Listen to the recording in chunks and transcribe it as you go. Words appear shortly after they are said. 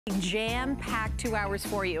Jam-packed 2 hours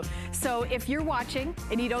for you. So if you're watching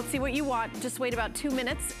and you don't see what you want, just wait about 2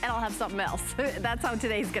 minutes and I'll have something else. That's how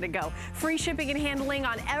today's gonna go. Free shipping and handling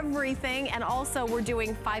on everything, and also we're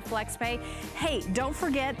doing 5 flex pay. Hey, don't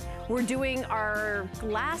forget, we're doing our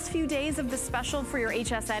last few days of the special for your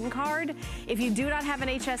HSN card. If you do not have an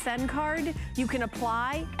HSN card, you can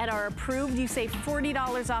apply and are approved. You save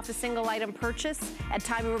 $40 off a single item purchase at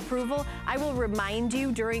time of approval. I will remind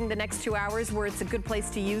you during the next 2 hours where it's a good place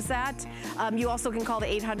to use that. You also can call the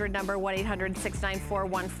 800 number,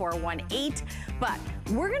 1-800-694-1418. But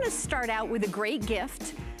we're gonna start out with a great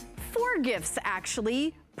gift. 4 gifts,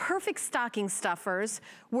 actually. Perfect stocking stuffers,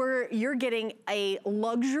 where you're getting a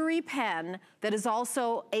luxury pen that is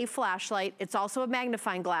also a flashlight. It's also a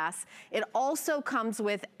magnifying glass. It also comes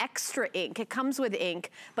with extra ink. It comes with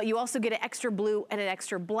ink, but you also get an extra blue and an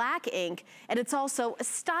extra black ink. And it's also a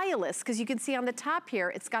stylus, because you can see on the top here,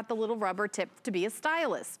 it's got the little rubber tip to be a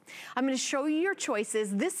stylus. I'm gonna show you your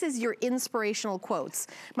choices. This is your inspirational quotes.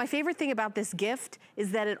 My favorite thing about this gift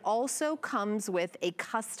is that it also comes with a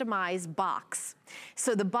customized box.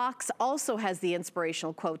 So the box also has the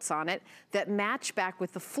inspirational quotes on it that match back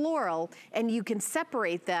with the floral, and you can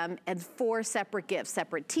separate them as 4 separate gifts,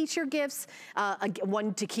 separate teacher gifts,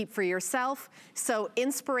 one to keep for yourself. So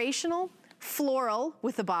inspirational, floral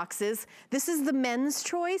with the boxes. This is the men's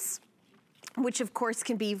choice, which of course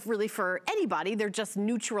can be really for anybody. They're just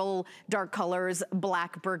neutral dark colors,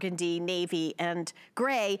 black, burgundy, navy, and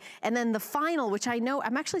gray. And then the final, which I know,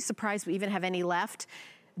 I'm actually surprised we even have any left.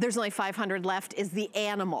 There's only 500 left, is the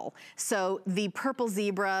animal. So the purple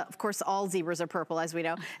zebra, of course all zebras are purple as we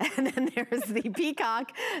know, and then there's the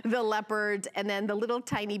peacock, the leopard, and then the little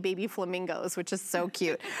tiny baby flamingos, which is so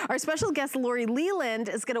cute. Our special guest, Lori Leland,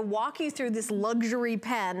 is gonna walk you through this luxury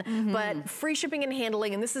pen, but free shipping and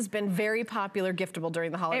handling, and this has been very popular giftable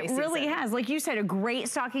during the holiday season. It really has. Like you said, a great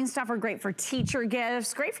stocking stuffer, great for teacher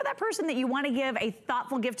gifts, great for that person that you wanna give a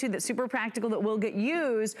thoughtful gift to that's super practical that will get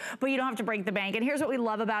used, but you don't have to break the bank. And here's what we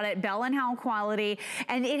love about it, Bell & Howell quality,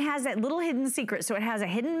 and it has that little hidden secret. So it has a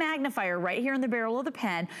hidden magnifier right here in the barrel of the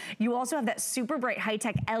pen. You also have that super bright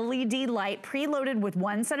high-tech LED light preloaded with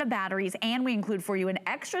 1 set of batteries, and we include for you an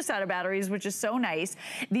extra set of batteries, which is so nice.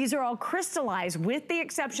 These are all crystallized with the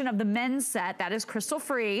exception of the men's set, that is crystal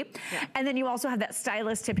free. Yeah. And then you also have that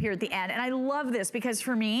stylus tip here at the end. And I love this because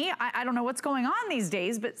for me, I don't know what's going on these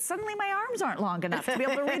days, but suddenly my arms aren't long enough to be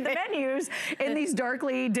able to read the menus in these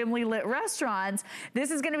darkly, dimly lit restaurants.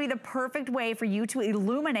 This is gonna be the perfect way for you to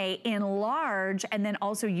illuminate, enlarge, and then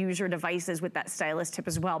also use your devices with that stylus tip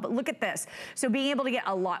as well. But look at this. So being able to get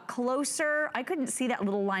a lot closer. I couldn't see that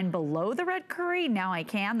little line below the red curry. Now I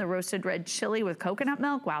can. The roasted red chili with coconut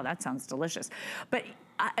milk. Wow, that sounds delicious. But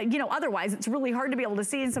you know, otherwise it's really hard to be able to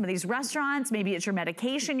see in some of these restaurants. Maybe it's your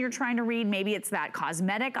medication you're trying to read. Maybe it's that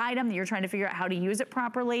cosmetic item that you're trying to figure out how to use it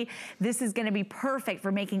properly. This is gonna be perfect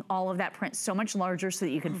for making all of that print so much larger so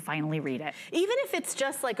that you can finally read it. Even if it's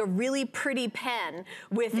just like a really pretty pen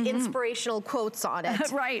with inspirational quotes on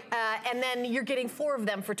it. Right. And then you're getting 4 of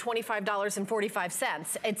them for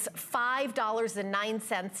 $25.45. It's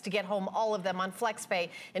 $5.09 to get home all of them on FlexPay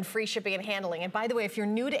and free shipping and handling. And by the way, if you're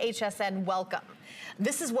new to HSN, welcome.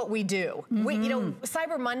 This is what we do. We, you know,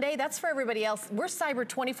 Cyber Monday, that's for everybody else. We're cyber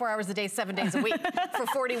 24 hours a day, 7 days a week for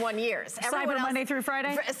 41 years. Cyber Monday through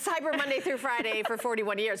Friday? Cyber Monday through Friday for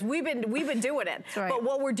 41 years. We've been doing it. Right. But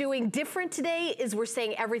what we're doing different today is we're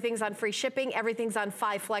saying everything's on free shipping, everything's on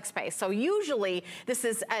 5 flex pay. So usually this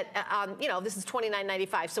is at, you know, this is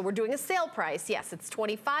 $29.95. So we're doing a sale price. Yes, it's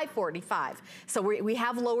 $25.45. So we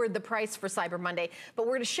have lowered the price for Cyber Monday, but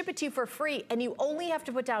we're gonna ship it to you for free, and you only have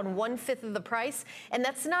to put down 1/5 of the price. And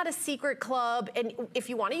that's not a secret club. And if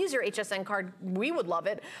you want to use your HSN card, we would love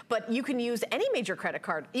it. But you can use any major credit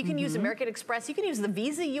card. You can use American Express. You can use the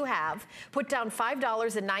Visa you have. Put down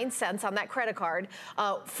 $5.09 on that credit card.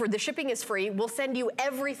 For the shipping is free. We'll send you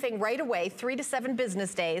everything right away, 3 to 7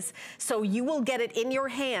 business days. So you will get it in your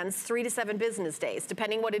hands 3 to 7 business days,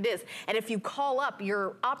 depending what it is. And if you call up,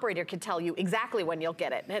 your operator can tell you exactly when you'll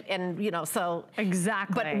get it. And you know, so.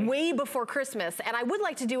 Exactly. But way before Christmas. And I would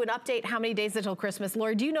like to do an update how many days until Christmas.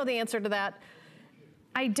 Lori, do you know the answer to that?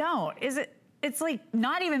 I don't. Is it? It's like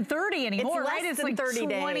not even 30 anymore, right? It's like 30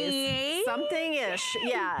 28? days. Something-ish,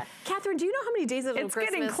 yeah. Catherine, do you know how many days until Christmas?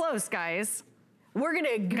 It's getting close, guys. We're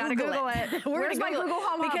gonna Google it. Where's my Google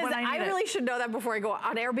Home Hub because when I need really should know that before I go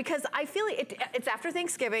on air, because I feel it's after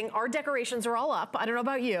Thanksgiving. Our decorations are all up. I don't know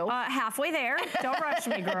about you. Halfway there. Don't rush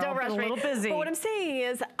me, girl. Don't rush me. A little busy. But what I'm saying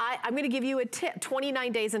is, I'm gonna give you a tip.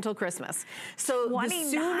 29 days until Christmas. So 29.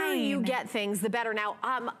 The sooner you get things, the better. Now,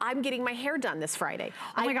 I'm getting my hair done this Friday.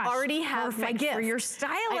 Oh my gosh, I already have my gift for your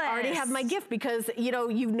stylist. I already have my gift because you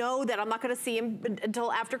know that I'm not gonna see him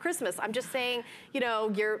until after Christmas. I'm just saying,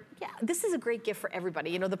 this is a great gift for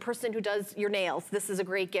everybody. The person who does your nails, this is a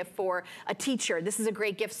great gift for a teacher. This is a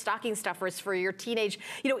great gift, stocking stuffers for your teenage.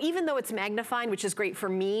 Even though it's magnifying, which is great for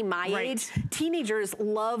me, my age, teenagers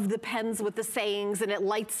love the pens with the sayings and it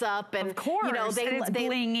lights up. And of course, it's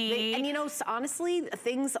blingy. And honestly,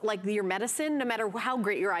 things like your medicine, no matter how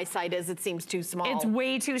great your eyesight is, it seems too small. It's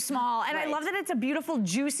way too small. And I love that it's a beautiful,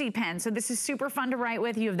 juicy pen. So this is super fun to write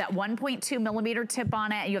with. You have that 1.2 millimeter tip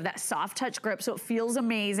on it. You have that soft touch grip, so it feels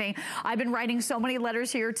amazing. I've been writing so many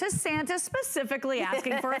letters here to Santa, specifically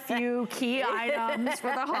asking for a few key items for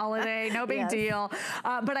the holiday. No big deal.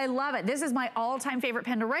 But I love it. This is my all-time favorite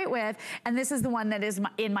pen to write with, and this is the one that is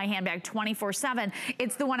in my handbag 24/7.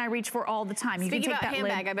 It's the one I reach for all the time. Speaking about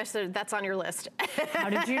handbag, I bet that's on your list. How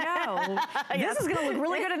did you know? This is going to look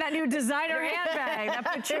really good in that new designer handbag,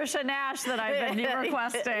 that Patricia Nash that I've been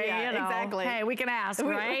requesting. Exactly. Hey, we can ask,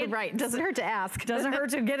 right? Right. Doesn't hurt to ask. Doesn't hurt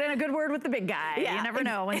to get in a good word with the big guy. You never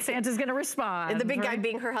know when Santa's going to respond. And the big guy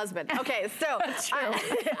being her husband. Okay, so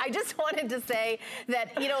I just wanted to say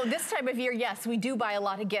that, this time of year, yes, we do buy a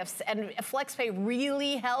lot of gifts, and FlexPay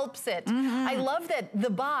really helps it. I love that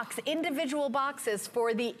the individual boxes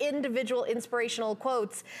for the individual inspirational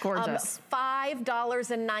quotes. Gorgeous.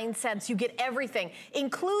 $5.09. You get everything,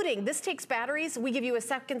 including, this takes batteries. We give you a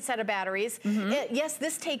second set of batteries. Yes,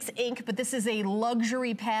 this takes ink, but this is a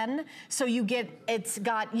luxury pen. So you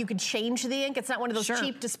can change the ink. It's not one of those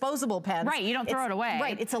cheap disposable pens. Right, you don't throw it away.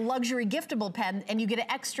 Right, it's a luxury giftable pen, and you get an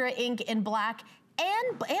extra ink in black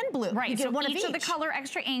and blue. Right, you get so one each of the color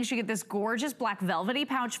extra inks, you get this gorgeous black velvety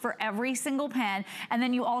pouch for every single pen, and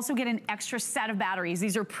then you also get an extra set of batteries.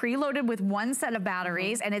 These are preloaded with one set of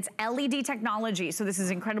batteries, and it's LED technology, so this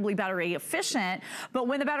is incredibly battery efficient, but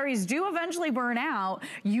when the batteries do eventually burn out,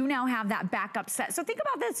 you now have that backup set. So think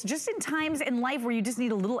about this, just in times in life where you just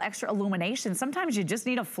need a little extra illumination, sometimes you just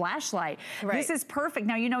need a flashlight. This is perfect.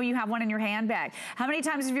 Now you know you have one in your handbag. How many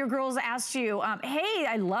times have your girls asked you, hey,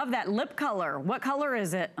 I love that lip color. What color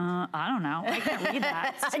is it? I don't know. I can't read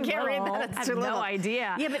that. I can't read that. I have no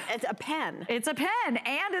idea. Yeah, but it's a pen. It's a pen,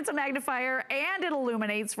 and it's a magnifier, and it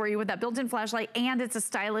illuminates for you with that built-in flashlight, and it's a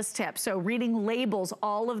stylus tip. So reading labels,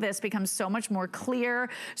 all of this becomes so much more clear,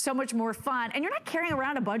 so much more fun, and you're not carrying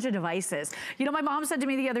around a bunch of devices. My mom said to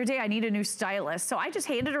me the other day, I need a new stylus. So I just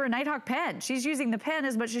handed her a Nighthawk pen. She's using the pen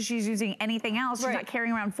as much as she's using anything else. She's not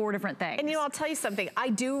carrying around 4 different things. And I'll tell you something. I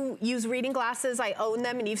do use reading glasses. I own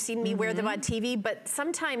them, and you've seen me wear them on TV, but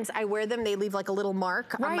sometimes I wear them, they leave like a little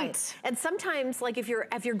mark on my, and sometimes like if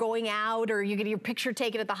you're going out or you get your picture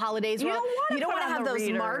taken at the holidays, you don't want to have those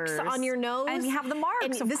marks on your nose. And you have the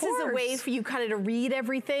marks, and this is a way for you kind of to read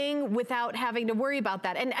everything without having to worry about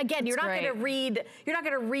that. And again, you're not going to read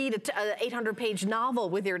an 800-page novel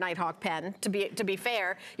with your Nighthawk pen, to be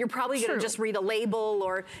fair. You're probably going to just read a label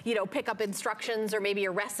or pick up instructions or maybe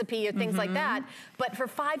a recipe or things like that. But for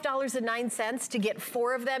 $5.09 to get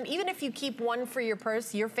 4 of them, even if you keep one for your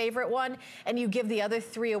purse, your favorite one, and you give the other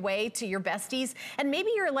 3 away to your besties, and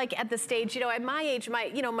maybe you're like at the stage, at my age,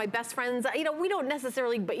 my best friends, we don't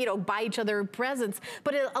necessarily, buy each other presents,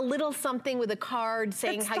 but a little something with a card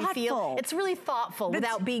saying how you feel. It's really thoughtful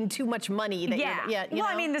without being too much money. Well,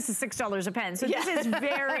 I mean, this is $6 a pen, so this is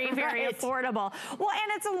very, very affordable. Well,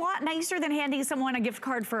 and it's a lot nicer than handing someone a gift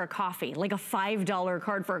card for a coffee, like a $5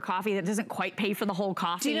 card for a coffee that doesn't quite pay for the whole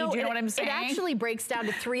coffee. Do you know what I'm saying? It actually breaks down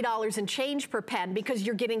to $3 and change per pen because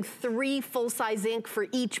you're getting 3 full-size ink for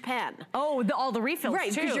each pen. Oh, all the refills,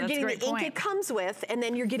 right? Because you're getting the ink it comes with, and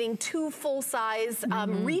then you're getting 2 full-size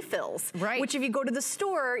refills. Right. Which, if you go to the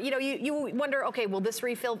store, you wonder, okay, will this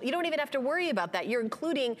refill? You don't even have to worry about that. You're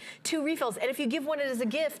including 2 refills, and if you give one as a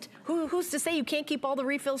gift, who's to say you can't keep all the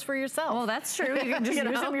refills for yourself? Well, that's true. You can just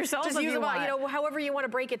use them yourself. Just use them, however you want to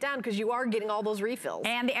break it down, because you are getting all those refills.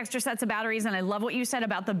 And the extra sets of batteries, and I love what you said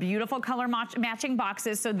about the beautiful color matching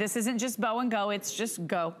boxes. So this isn't just bow and go. It's just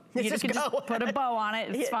go. It's you just can go. Just put a bow on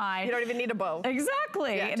it. It's fine. You don't even need a bow.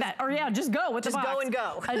 Exactly. Yeah, just go with the box. Just go and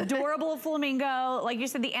go. Adorable flamingo. Like you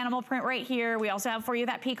said, the animal print right here. We also have for you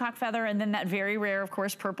that peacock feather and then that very rare, of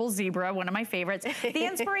course, purple zebra, one of my favorites. The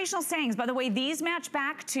inspirational sayings, by the way, these match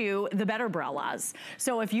back to the better brellas.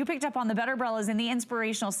 So if you picked up on the better brellas and the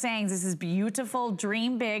inspirational sayings, this is beautiful,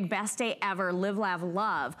 dream big, best day ever, live, laugh,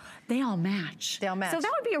 love. They all match. They all match. So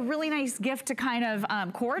that would be a really nice gift to kind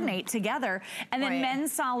of coordinate together. And then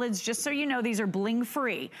men's solids, just so you know, these are bling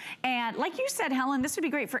free. And like you said, Helen, this would be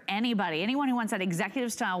great for anybody. Anyone who wants that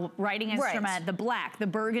executive style writing instrument, the black, the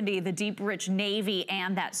burgundy, the deep rich navy,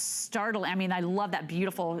 and that startling, I mean, I love that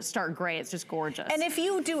beautiful stark gray. It's just gorgeous. And if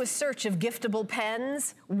you do a search of giftable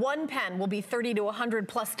pens, one pen will be $30 to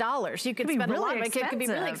 $100+. You could spend a lot of it. It could be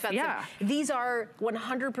really expensive. Yeah. These are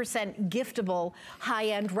 100% giftable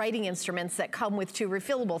high-end writing instruments that come with 2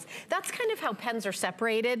 refillables. That's kind of how pens are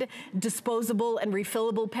separated, disposable and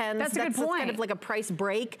refillable pens. That's a good point. Kind of like a price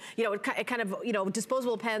break. You know, it kind of, you know,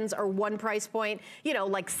 disposable pens are one price point, you know,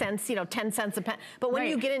 like cents, you know, 10 cents a pen. But when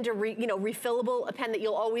you get into, you know, refillable, a pen that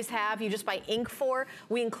you'll always have, you just buy ink for,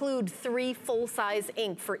 we include 3 full-size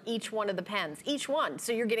ink for each one of the pens, each one.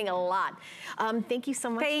 So you're getting a lot. Thank you so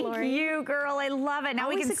much, Lori. Thank you, girl. I love it. Now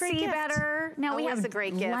we can see better. Now we have a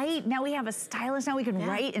great gift. Light. Now we have a stylus. Now we can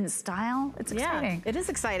write in style. It's exciting. It is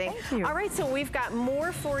exciting. Thank you. All right, so we've got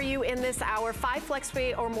more for you in this hour. 5 flex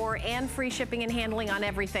pay or more and free shipping and handling on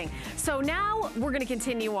everything. So now we're going to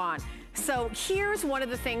continue on. So here's one of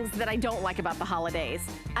the things that I don't like about the holidays.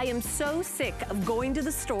 I am so sick of going to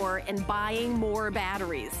the store and buying more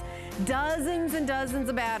batteries. Dozens and dozens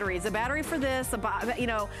of batteries. A battery for this, you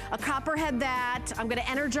know, a copperhead that. I'm gonna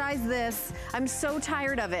energize this. I'm so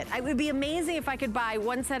tired of it. It would be amazing if I could buy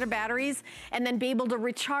one set of batteries and then be able to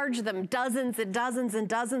recharge them dozens and dozens and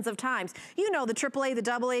dozens of times. You know, the AAA,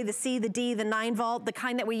 the AA, the C, the D, the 9 volt, the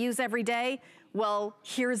kind that we use every day. Well,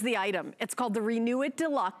 here's the item. It's called the Renew It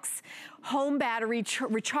Deluxe Home Battery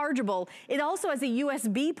Rechargeable. It also has a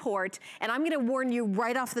USB port, and I'm gonna warn you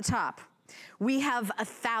right off the top. We have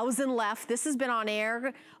 1,000 left. This has been on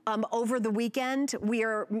air over the weekend. We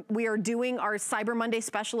are doing our Cyber Monday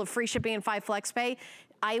special of free shipping and 5 flex pay.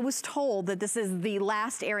 I was told that this is the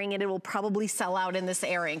last airing and it will probably sell out in this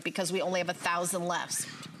airing because we only have 1,000 left.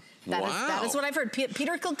 That is what I've heard.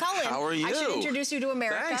 Peter Kilcullen. How are you? I should introduce you to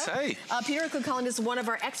America. Thanks, hey. Peter Kilcullen is one of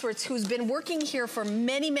our experts who's been working here for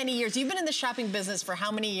many, many years. You've been in the shopping business for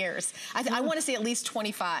how many years? I want to say at least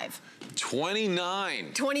 25.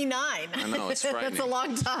 29. 29. I know, it's frightening. That's a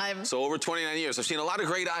long time. So over 29 years, I've seen a lot of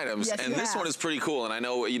great items, and this one is pretty cool. And I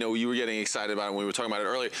know, you know, you were getting excited about it when we were talking about it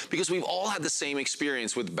earlier, because we've all had the same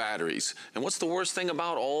experience with batteries. And what's the worst thing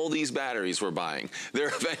about all these batteries we're buying?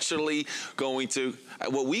 They're eventually going to,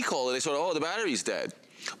 what we call it, they sort of, oh, the battery's dead.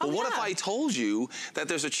 But what if I told you that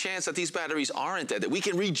there's a chance that these batteries aren't dead, that we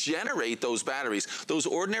can regenerate those batteries, those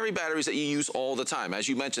ordinary batteries that you use all the time? As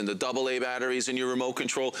you mentioned, the AA batteries in your remote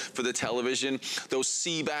control for the television, those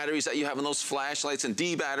C batteries that you have in those flashlights, and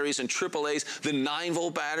D batteries and AAAs, the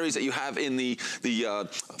 9-volt batteries that you have in the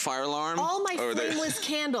fire alarm. All my flameless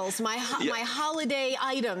candles, my holiday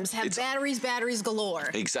items have batteries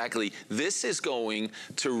galore. Exactly. This is going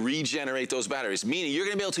to regenerate those batteries, meaning you're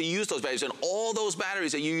going to be able to use those batteries, and all those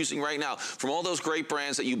batteries that you're using right now from all those great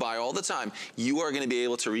brands that you buy all the time, you are going to be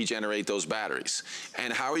able to regenerate those batteries.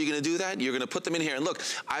 And how are you going to do that? You're going to put them in here. And look,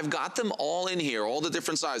 I've got them all in here, all the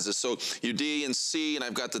different sizes. So your D and C, and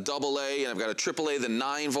I've got the AA, and I've got a AAA, the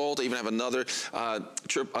 9-volt. I even have another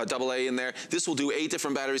AA in there. This will do 8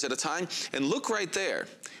 different batteries at a time. And look right there.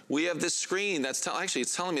 We have this screen that's actually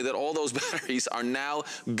it's telling me that all those batteries are now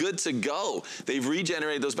good to go. They've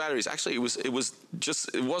regenerated those batteries. Actually, it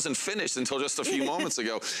wasn't finished until just a few moments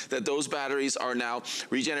ago that those batteries are now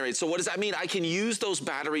regenerated. So what does that mean? I can use those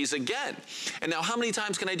batteries again. And now how many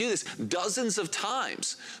times can I do this? Dozens of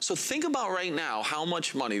times. So think about right now how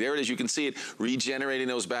much money, there it is, you can see it regenerating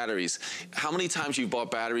those batteries. How many times you've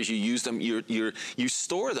bought batteries, you use them, you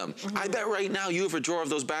store them. I bet right now you have a drawer of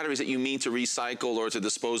those batteries that you mean to recycle or to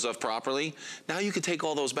dispose of properly. Now you can take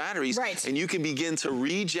all those batteries and you can begin to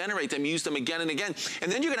regenerate them, use them again and again.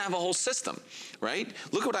 And then you're gonna have a whole system, right?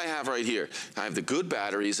 Look what I have right here. I have the good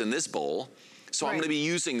batteries in this bowl. So I'm going to be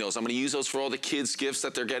using those. I'm going to use those for all the kids' gifts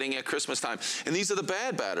that they're getting at Christmas time. And these are the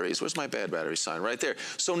bad batteries. Where's my bad battery sign? Right there.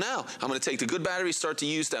 So now I'm going to take the good batteries, start to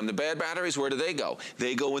use them. The bad batteries, where do they go?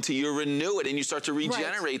 They go into your Renew It, and you start to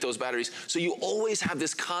regenerate those batteries. So you always have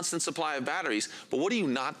this constant supply of batteries. But what are you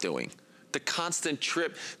not doing? the constant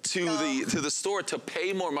trip to the store to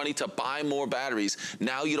pay more money to buy more batteries.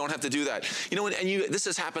 Now you don't have to do that. You know, and this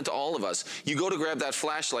has happened to all of us. You go to grab that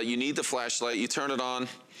flashlight, you need the flashlight, you turn it on,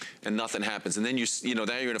 and nothing happens. And then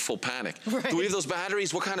now you're in a full panic. Right. Do we have those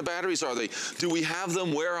batteries? What kind of batteries are they? Do we have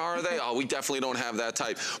them? Where are they? Oh, we definitely don't have that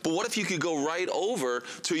type. But what if you could go right over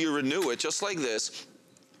to your Renew It, just like this,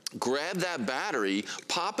 grab that battery,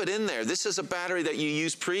 pop it in there. This is a battery that you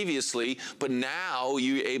used previously, but now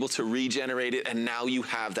you're able to regenerate it, and now you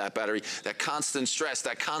have that battery. That constant stress,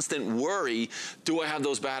 that constant worry, do I have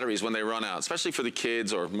those batteries when they run out? Especially for the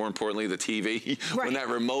kids, or more importantly, the TV, right. When that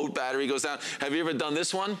remote battery goes down. Have you ever done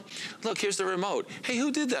this one? Look, here's the remote. Hey,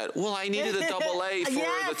 who did that? Well, I needed a AA for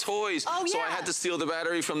yes. the toys, so I had to steal the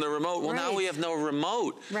battery from the remote. Well, now we have no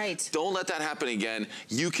remote. Right. Don't let that happen again.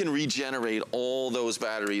 You can regenerate all those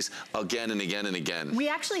batteries again and again and again. We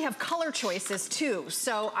actually have color choices too,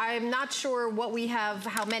 so I'm not sure what we have,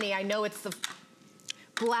 how many. I know it's the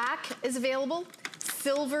black is available,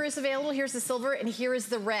 silver is available. Here's the silver, and here is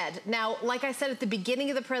the red. Now, like I said at the beginning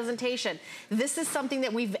of the presentation, this is something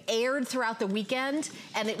that we've aired throughout the weekend,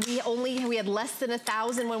 and we had less than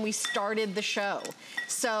 1,000 when we started the show.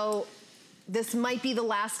 So this might be the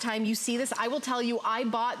last time you see this. I will tell you, I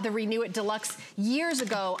bought the Renew It Deluxe years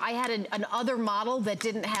ago. I had an other model that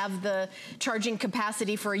didn't have the charging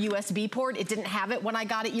capacity for a USB port. It didn't have it when I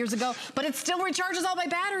got it years ago, but it still recharges all my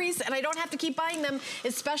batteries, and I don't have to keep buying them,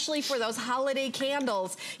 especially for those holiday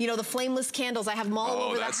candles. You know, the flameless candles, I have them all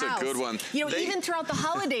over the house. That's a good one. You know, even throughout the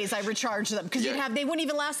holidays, I recharge them, because they wouldn't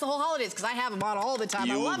even last the whole holidays, because I have them on all the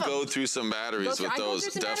time. I love them. You will go through some batteries with those,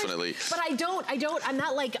 definitely. But I'm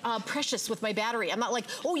not like precious with my battery. I'm not like,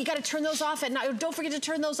 oh, you got to turn those off at night. Don't forget to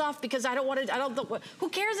turn those off, because I don't want to, who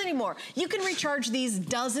cares anymore? You can recharge these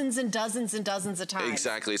dozens and dozens and dozens of times.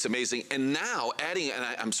 Exactly, it's amazing. And now adding, and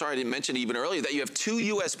I'm sorry I didn't mention even earlier, that you have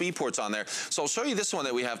 2 USB ports on there. So I'll show you this one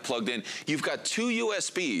that we have plugged in. You've got 2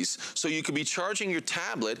 USBs, so you could be charging your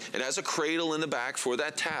tablet. It has a cradle in the back for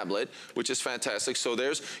that tablet, which is fantastic. So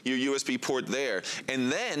there's your USB port there.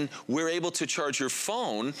 And then we're able to charge your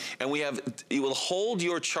phone, and you will hold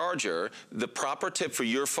your charger, the proper tip for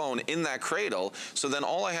your phone, in that cradle. So then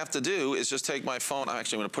all I have to do is just take my phone. I'm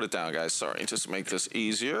actually going to put it down, guys. Sorry, just make this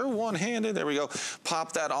easier. One-handed. There we go.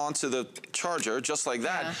 Pop that onto the charger just like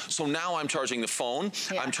that. Yeah. So now I'm charging the phone,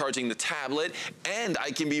 I'm charging the tablet, and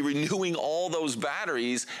I can be renewing all those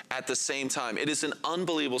batteries at the same time. It is an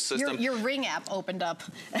unbelievable system. Your Ring app opened up.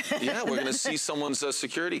 Yeah, we're going to see someone's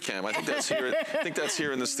security cam. I think that's here. I think that's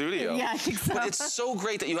here in the studio. Yeah, I think so. But it's so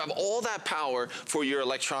great that you have all that power for your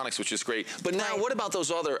electronics, which is great. But now, what about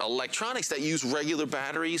those other electronics that use regular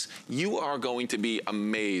batteries? You are going to be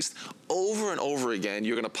amazed. Over and over again,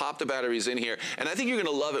 you're going to pop the batteries in here, and I think you're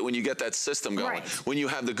going to love it when you get that system going. Right. When you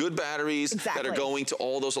have the good batteries that are going to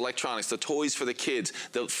all those electronics, the toys for the kids,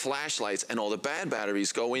 the flashlights, and all the bad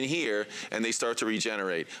batteries go in here, and they start to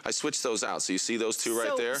regenerate. I switched those out, so you see those two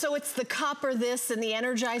right there? So it's the copper this and the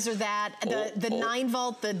Energizer that, the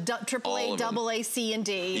 9-volt, the AAA, AA, C, and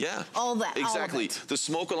D. Yeah. All that. Exactly. All of it. The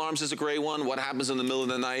smoke alarms is a great one. What happens in the middle of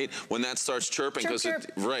the night when that starts chirping? Chirp, chirp.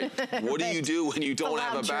 Right. What do you do when you don't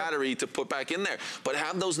have a battery to put back in there? But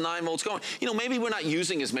have those 9 volts going. You know, maybe we're not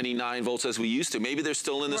using as many 9 volts as we used to. Maybe they're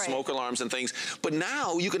still in the smoke alarms and things. But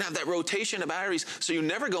now you can have that rotation of batteries, so you're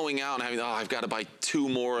never going out and having, oh, I've got to buy 2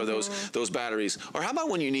 more of those batteries. Or how about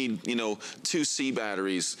when you need, 2 C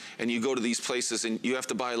batteries, and you go to these places and you have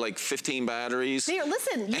to buy like 15 batteries? See,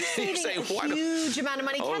 listen, you're saving a huge amount of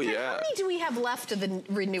money. Oh, Catherine, how many do we have left of the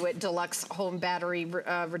Renew It Deluxe Home Battery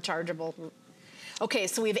rechargeable? Okay,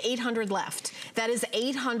 so we have 800 left. That is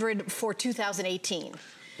 800 for 2018.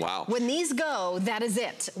 Wow. When these go, that is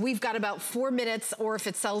it. We've got about 4 minutes, or if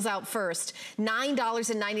it sells out first,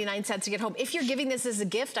 $9.99 to get home. If you're giving this as a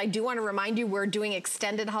gift, I do want to remind you we're doing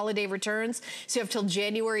extended holiday returns. So you have till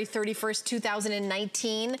January 31st,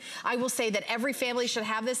 2019. I will say that every family should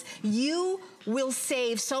have this. You will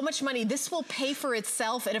save so much money. This will pay for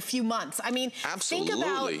itself in a few months. I mean, think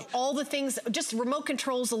about all the things, just remote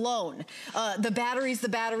controls alone. The batteries.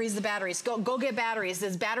 Go get batteries.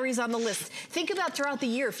 There's batteries on the list. Think about throughout the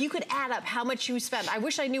year, if you could add up how much you spend. I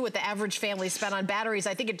wish I knew what the average family spent on batteries.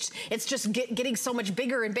 I think it's just getting so much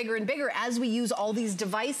bigger and bigger and bigger as we use all these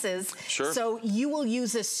devices. Sure. So you will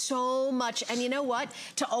use this so much. And you know what?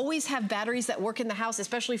 To always have batteries that work in the house,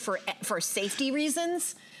 especially for safety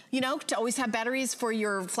reasons, you know, to always have batteries for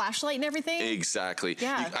your flashlight and everything. Exactly.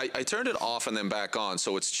 Yeah. I turned it off and then back on,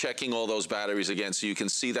 so it's checking all those batteries again, so you can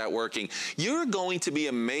see that working. You're going to be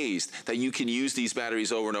amazed that you can use these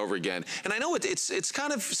batteries over and over again. And I know it's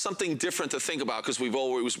kind of something different to think about, because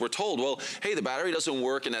we're told, well, hey, the battery doesn't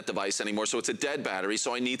work in that device anymore, so it's a dead battery,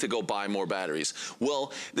 so I need to go buy more batteries.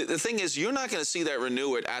 Well, the thing is, you're not going to see that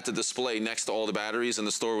Renew It at the display next to all the batteries in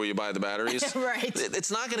the store where you buy the batteries. Right.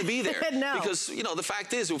 It's not going to be there. No. Because, you know, the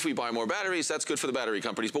fact is, if we buy more batteries, that's good for the battery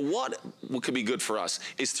companies. But what could be good for us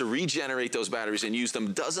is to regenerate those batteries and use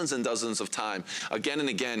them dozens and dozens of times, again and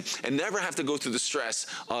again, and never have to go through the stress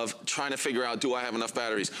of trying to figure out, do I have enough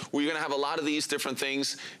batteries? We're going to have a lot of these different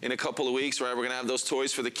things in a couple of weeks, right? We're going to have those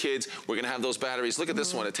toys for the kids. We're going to have those batteries. Look at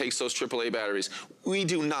this one. It takes those AAA batteries. We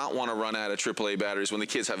do not want to run out of AAA batteries when the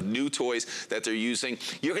kids have new toys that they're using.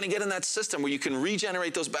 You're going to get in that system where you can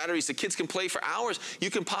regenerate those batteries. The kids can play for hours. You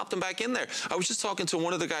can pop them back in there. I was just talking to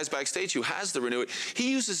one of the guys backstage who has the Renew It.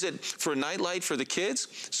 He uses it for a nightlight for the kids.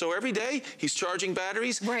 So every day he's charging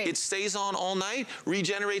batteries. Right. It stays on all night,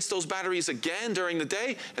 regenerates those batteries again during the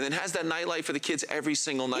day, and then has that nightlight for the kids every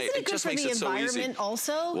single night. Isn't it good just for makes the it so easy. environment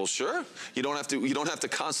also? Well, sure. You don't have to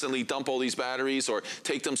constantly dump all these batteries or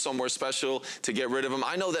take them somewhere special to get rid of them.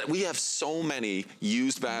 I know that we have so many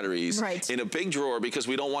used batteries in a big drawer because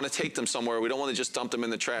we don't want to take them somewhere. We don't want to just dump them in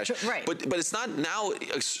the trash. Right. But it's not now.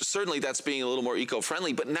 Certainly that's being a little more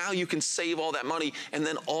eco-friendly. But now you can save all that money and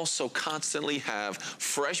then also constantly have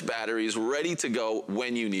fresh batteries ready to go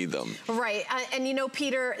when you need them. Right. And you know,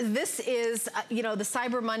 Peter, this is you know, the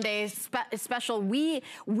Cyber Monday special. We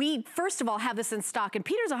first of all have this in stock, and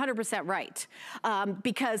Peter's 100% right,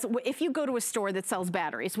 because if you go to a store that sells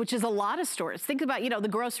batteries, which is a lot of stores, think about, you know, the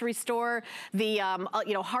grocery store, the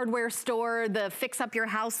you know, hardware store, the fix up your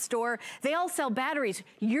house store, they all sell batteries.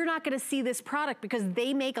 You're not going to see this product because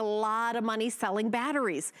they make a lot of money selling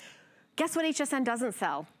batteries. Guess what HSN doesn't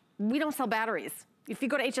sell? We don't sell batteries. If you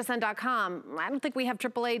go to hsn.com, I don't think we have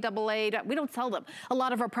AAA, AA, we don't sell them. A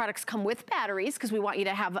lot of our products come with batteries because we want you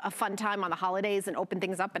to have a fun time on the holidays and open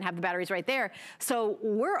things up and have the batteries right there. So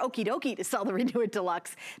we're okie dokie to sell the Renew It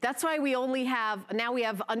Deluxe. That's why we only have, now we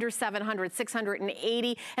have under 700,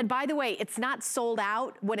 680. And by the way, it's not sold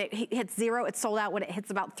out when it hits 0, it's sold out when it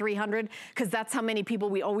hits about 300, because that's how many people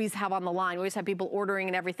we always have on the line. We always have people ordering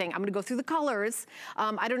and everything. I'm gonna go through the colors.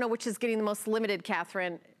 I don't know which is getting the most limited,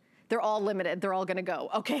 Catherine. They're all limited, they're all gonna go.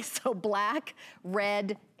 Okay, so black,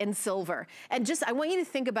 red, and silver. And just, I want you to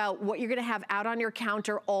think about what you're gonna have out on your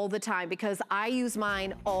counter all the time, because I use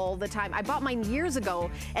mine all the time. I bought mine years ago,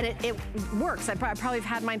 and it works. I probably have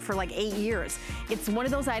had mine for like 8 years. It's one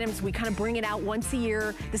of those items, we kind of bring it out once a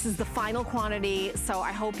year. This is the final quantity, so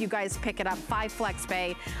I hope you guys pick it up. 5 flex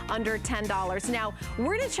pay, under $10. Now,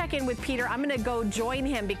 we're gonna check in with Peter. I'm gonna go join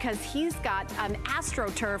him because he's got an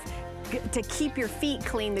AstroTurf to keep your feet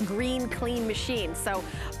clean, the green clean machine. So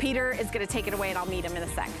Peter is gonna take it away and I'll meet him in a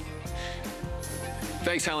sec.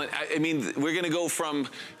 Thanks, Helen. I mean, we're going to go from,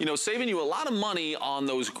 you know, saving you a lot of money on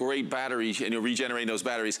those great batteries and regenerating those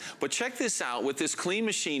batteries. But check this out with this clean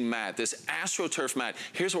machine mat, this AstroTurf mat.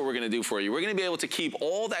 Here's what we're going to do for you. We're going to be able to keep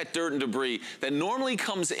all that dirt and debris that normally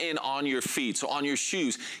comes in on your feet, so on your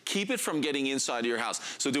shoes, keep it from getting inside your house.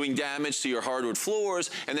 So doing damage to your hardwood floors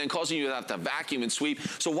and then causing you to have to vacuum and sweep.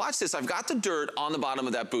 So watch this. I've got the dirt on the bottom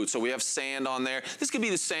of that boot. So we have sand on there. This could be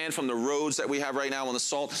the sand from the roads that we have right now on the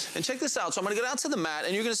salt. And check this out. So I'm going to go down to the mat,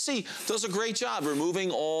 and you're going to see does a great job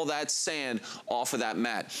removing all that sand off of that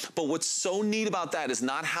mat. But what's so neat about that is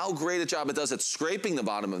not how great a job it does at scraping the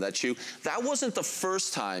bottom of that shoe. That wasn't the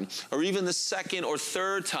first time or even the second or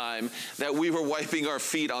third time that we were wiping our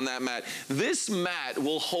feet on that mat. This mat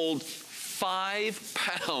will hold 5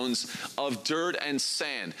 pounds of dirt and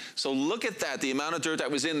sand. So look at that, the amount of dirt that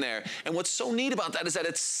was in there. And what's so neat about that is that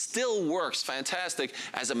it still works fantastic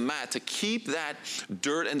as a mat to keep that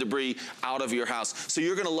dirt and debris out of your house. So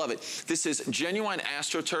you're gonna love it. This is genuine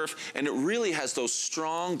AstroTurf, and it really has those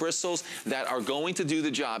strong bristles that are going to do the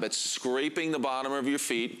job at scraping the bottom of your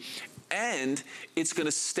feet. And it's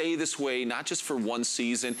gonna stay this way, not just for one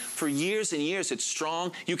season, for years and years. It's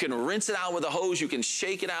strong. You can rinse it out with a hose. You can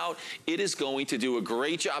shake it out. It is going to do a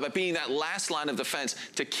great job at being that last line of defense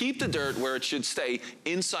to keep the dirt where it should stay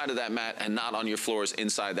inside of that mat and not on your floors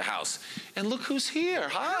inside the house. And look who's here.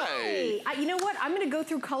 Hi. You know what? I'm going to go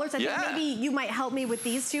through colors. I think maybe you might help me with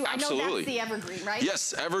these two. Absolutely. I know that's the evergreen, right?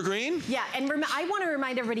 Yes, evergreen. Yeah, and I want to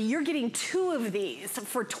remind everybody, you're getting 2 of these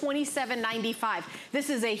for $27.95. This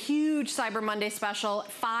is a huge Cyber Monday special,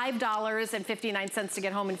 $5.59 to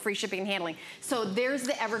get home and free shipping and handling. So there's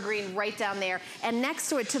the evergreen right down there. And next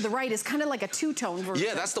to it to the right is kind of like a two-tone version.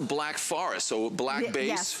 Yeah, that's the black forest. So black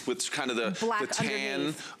base with kind of the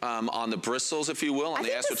tan on the bristles, if you will, on the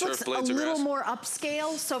AstroTurf blades of grass. A little more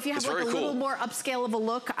upscale. So if you have like a little more upscale of a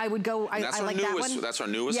look, I would go, I like that one. That's our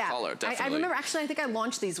newest color, definitely. I remember, actually, I think I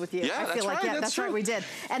launched these with you. Yeah, I feel like, that's right, we did.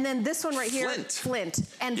 And then this one right here, Flint.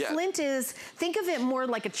 And Flint is, think of it more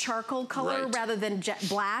like a charcoal color rather than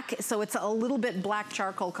black. So it's a little bit black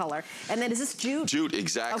charcoal color. And then is this jute? Jute,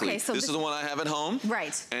 exactly. Okay, so this is the one I have at home.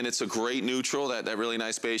 Right. And it's a great neutral, that really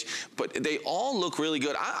nice beige. But they all look really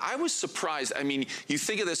good. I was surprised. I mean, you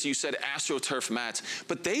think of this, you said AstroTurf mats,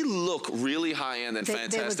 but they look really high-end and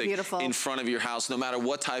fantastic in front of your house, no matter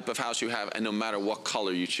what type of house you have and no matter what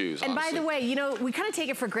color you choose. And by the way, you know, we kind of take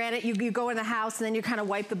it for granted. You go in the house and then you kind of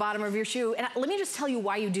wipe the bottom of your shoe. And let me just tell you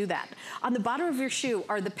why you do that. On the bottom of your shoe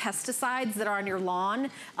are the pesticides that are on your lawn,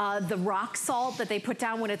 the rock salt that they put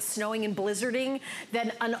down when it's snowing and blizzarding.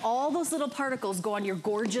 Then on all those little particles go on your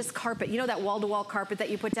gorgeous carpet. You know that wall-to-wall carpet that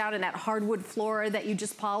you put down and that hardwood floor that you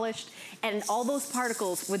just polished? And all those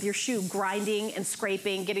particles with your shoe grinding and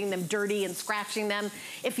scraping, getting them dirty and scratching them.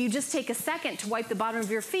 If you just take a second to wipe the bottom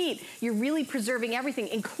of your feet, you're really preserving everything,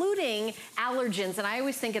 including allergens. And I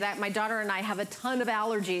always think of that. My daughter and I have a ton of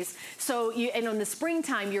allergies. So, and in the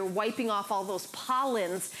springtime, you're wiping off all those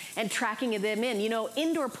pollens and tracking them in. You know,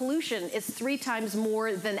 indoor pollution is 3 times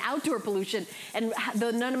more than outdoor pollution. And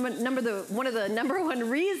one of the number one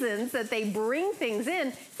reasons that they bring things in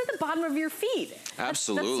is at the bottom of your feet.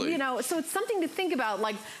 Absolutely. You know, so it's something to think about.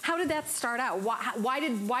 Like, how did that start out? Why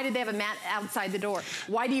did they have a mat outside the door?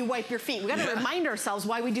 Why do you wipe your feet? We got to remind ourselves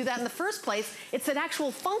why we do that in the first place. It's an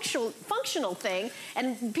actual functional thing,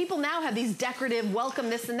 and people now have these decorative welcome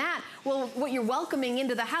this and that. Well, what you're welcoming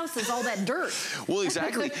into the house is all that dirt. Well,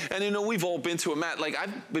 exactly. And you know, we've all been to a mat. Like,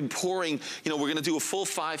 I've been pouring, you know, we're going to do a full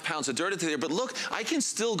 5 pounds of dirt into there, but look, I can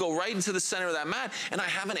still go right into the center of that mat, and I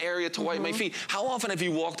have an area to wipe my feet. How often have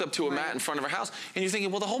you walked up to a mat in front of a house, and you're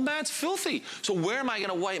thinking, well, the whole mat's filthy, so where am I going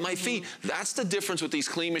to wipe my feet? That's the difference with these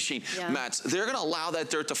Clean Machine mats. They're going to allow that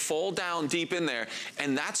dirt to fall down deep in there,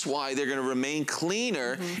 and that's why they're going to remain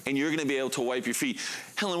cleaner, and you're going to be able to wipe your feet.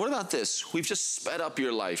 Helen, what about this? We've just sped up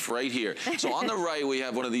your life right here. So on the right, we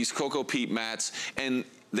have one of these Cocoa Peat mats, and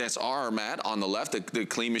that's our mat on the left, the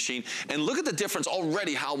Clean Machine. And look at the difference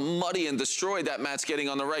already, how muddy and destroyed that mat's getting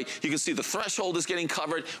on the right. You can see the threshold is getting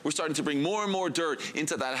covered. We're starting to bring more and more dirt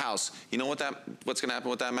into that house. You know what's gonna happen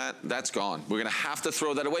with that mat? That's gone. We're gonna have to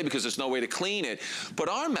throw that away because there's no way to clean it. But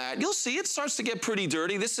our mat, you'll see it starts to get pretty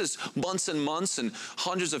dirty. This is months and months and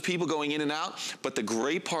hundreds of people going in and out. But the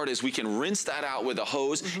great part is we can rinse that out with a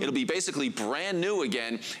hose. It'll be basically brand new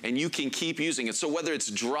again, and you can keep using it. So whether it's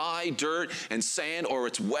dry dirt and sand or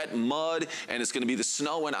it's wet mud and it's going to be the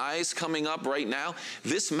snow and ice coming up right now,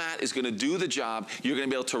 this mat is going to do the job. You're going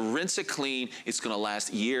to be able to rinse it clean. It's going to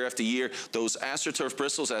last year after year. Those AstroTurf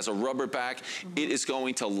bristles as a rubber back, it is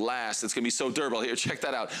going to last. It's going to be so durable. Here, check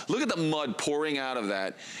that out. Look at the mud pouring out of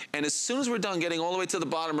that. And as soon as we're done getting all the way to the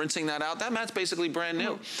bottom, rinsing that out, that mat's basically brand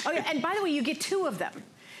new. Oh, yeah, and by the way, you get 2 of them.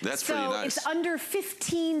 That's pretty nice. So it's under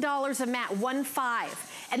 $15 a mat, 1.5.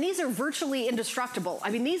 And these are virtually indestructible. I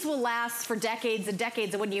mean, these will last for decades and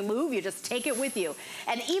decades. And when you move, you just take it with you.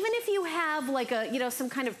 And even if you have like a, you know, some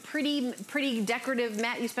kind of pretty decorative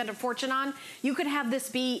mat you spent a fortune on, you could have this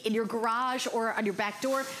be in your garage or on your back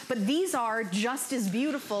door. But these are just as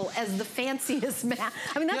beautiful as the fanciest mat.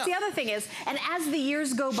 I mean, that's the other thing is, and as the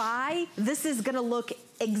years go by, this is gonna look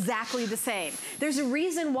exactly the same. There's a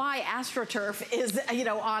reason why AstroTurf is, you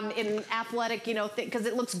know, in athletic, you know, because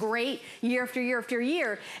it looks great year after year after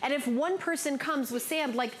year. And if one person comes with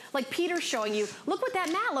sand, like Peter's showing you, look what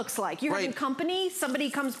that mat looks like. You're having company,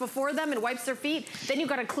 somebody comes before them and wipes their feet, then you've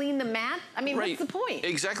got to clean the mat. I mean, what's the point?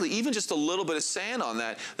 Exactly. Even just a little bit of sand on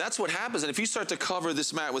that, that's what happens. And if you start to cover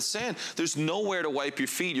this mat with sand, there's nowhere to wipe your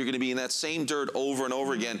feet. You're going to be in that same dirt over and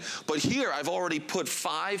over again. But here, I've already put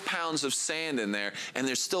 5 pounds of sand in there, and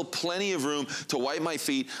there's still plenty of room to wipe my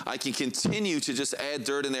feet. I can continue to just add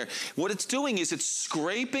dirt in there. What it's doing is it's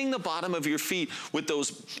scraping the bottom of your feet with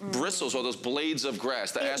those bristles or those blades of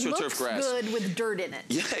grass, the AstroTurf grass. It looks good with dirt in it.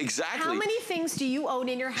 Yeah, exactly. How many things do you own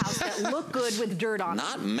in your house that look good with dirt on them?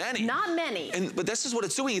 Not many. Not many. But this is what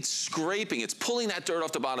it's doing. It's scraping. It's pulling that dirt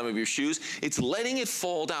off the bottom of your shoes. It's letting it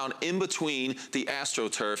fall down in between the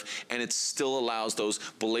AstroTurf, and it still allows those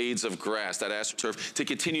blades of grass, that AstroTurf, to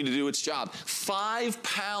continue to do its job. 5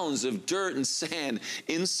 pounds of dirt and sand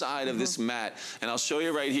inside of this mat. And I'll show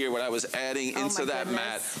you right here what I was adding into that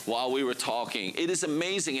mat while we were talking. It is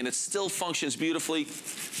amazing, and it still functions beautifully.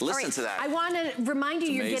 Listen to that. I want to remind you,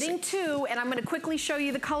 it's you're amazing. getting 2, and I'm going to quickly show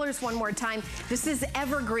you the colors one more time. This is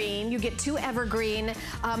evergreen. You get 2 evergreen.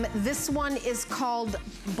 This one is called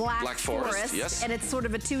Black Forest, yes. and it's sort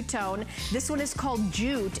of a 2-tone. This one is called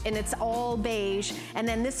Jute, and it's all beige. And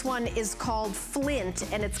then this one is called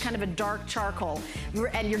Flint, and it's kind of a dark charcoal.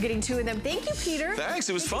 And you're getting 2 of them. Thank you, Peter. Thanks.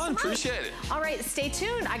 It was fun. Appreciate it. All right, stay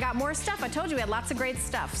tuned. I got more stuff. I told you we had lots of great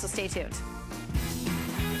stuff, so stay tuned.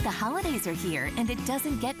 The holidays are here, and it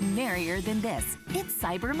doesn't get merrier than this. It's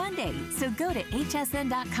Cyber Monday, so go to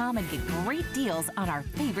hsn.com and get great deals on our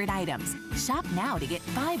favorite items. Shop now to get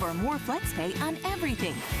 5 or more FlexPay on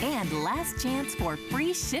everything, and last chance for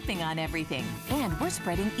free shipping on everything. And we're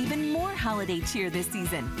spreading even more holiday cheer this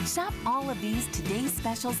season. Shop all of these today's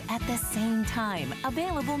specials at the same time.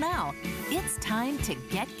 Available now. It's time to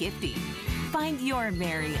get gifty. Find your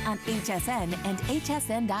Merry on HSN and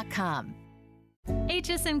hsn.com.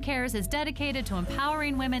 HSN Cares is dedicated to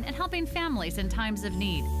empowering women and helping families in times of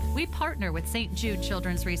need. We partner with St. Jude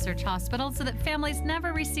Children's Research Hospital so that families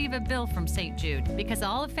never receive a bill from St. Jude, because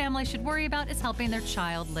all a family should worry about is helping their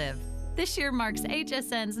child live. This year marks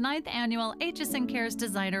HSN's 9th annual HSN Cares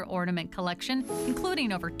Designer Ornament Collection,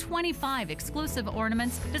 including over 25 exclusive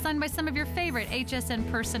ornaments designed by some of your favorite HSN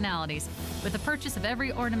personalities. With the purchase of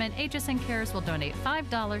every ornament, HSN Cares will donate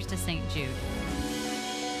 $5 to St. Jude.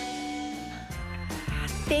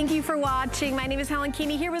 Thank you for watching. My name is Helen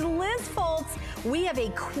Keeney here with Liz Foltz. We have a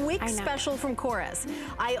quick special from Korres.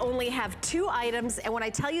 I only have 2 items, and when I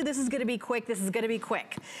tell you this is gonna be quick, this is gonna be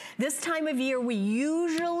quick. This time of year, we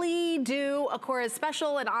usually do a Korres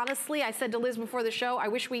special, and honestly, I said to Liz before the show, I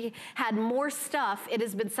wish we had more stuff. It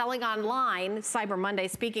has been selling online, Cyber Monday,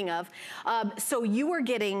 speaking of. So you are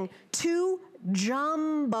getting 2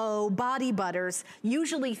 jumbo body butters,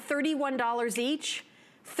 usually $31 each.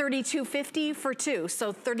 $32.50 for 2.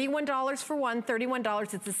 So $31 for 1,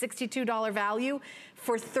 $31. It's a $62 value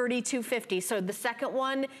for $32.50. So the second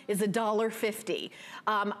one is $1.50.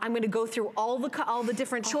 I'm going to go through all the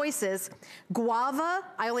different choices. Guava,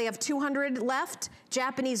 I only have 200 left.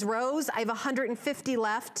 Japanese rose, I have 150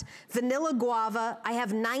 left. Vanilla guava, I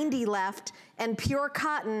have 90 left. And pure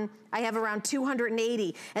cotton, I have around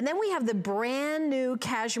 280. And then we have the brand new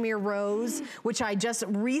cashmere rose, which I just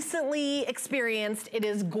recently experienced. It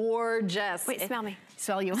is gorgeous. Wait, smell me.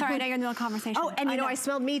 Smell you. Sorry, I know you're in the middle of conversation. Oh, and you know, I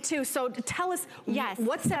smelled me too. So tell us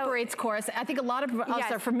what separates Korres. I think a lot of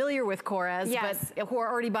us are familiar with Korres, but who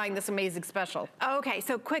are already buying this amazing special. Okay,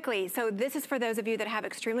 so quickly. So this is for those of you that have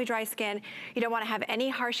extremely dry skin. You don't want to have any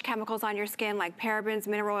harsh chemicals on your skin like parabens,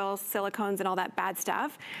 mineral oils, silicones, and all that bad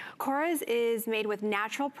stuff. Korres is made with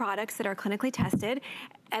natural products that are clinically tested.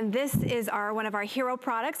 And this is one of our hero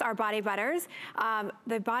products, our body butters.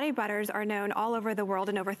 The body butters are known all over the world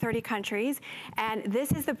in over 30 countries. And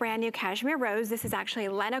this is the brand new Cashmere Rose. This is actually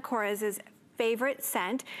Lena Korres' favorite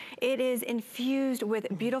scent. It is infused with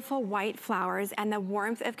beautiful white flowers and the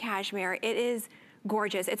warmth of cashmere. It is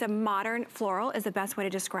gorgeous. It's a modern floral is the best way to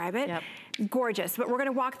describe it. Yep. Gorgeous. But we're going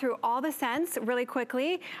to walk through all the scents really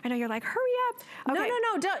quickly. I know you're like, hurry up. Okay.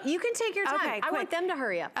 No, don't. You can take your time. Okay, I want them to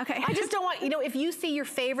hurry up. Okay. I just don't want, you know, if you see your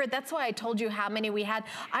favorite, that's why I told you how many we had.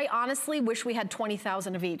 I honestly wish we had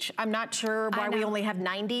 20,000 of each. I'm not sure why we only have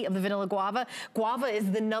 90 of the vanilla guava. Guava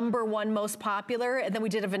is the #1 most popular, and then we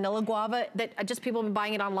did a vanilla guava that just people have been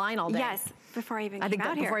buying it online all day. Yes, before I even came out here.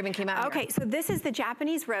 I think before I even came out here. Okay, so this is the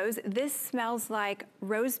Japanese rose. This smells like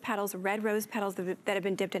rose petals, red rose petals that have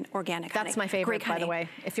been dipped in organic honey. That's my favorite, by the way.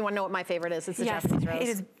 If you want to know what my favorite is, it's the Japanese rose. It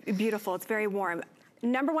is beautiful. It's very warm.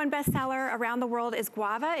 #1 bestseller around the world is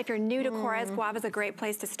guava. If you're new to Korres, guava is a great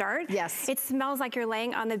place to start. Yes. It smells like you're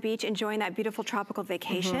laying on the beach enjoying that beautiful tropical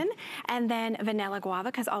vacation. And then vanilla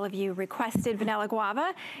guava, because all of you requested vanilla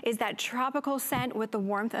guava, is that tropical scent with the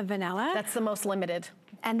warmth of vanilla. That's the most limited.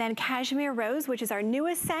 And then Cashmere Rose, which is our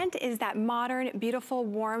newest scent, is that modern, beautiful,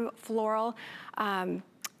 warm, floral,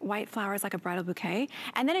 white flowers like a bridal bouquet.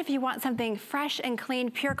 And then if you want something fresh and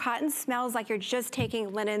clean, pure cotton smells like you're just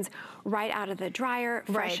taking linens right out of the dryer,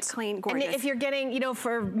 fresh, clean, gorgeous. And if you're getting, you know,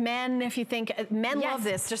 for men, if you think, men love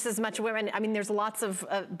this just as much as women. I mean, there's lots of,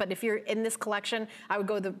 but if you're in this collection, I would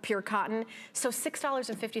go the pure cotton. So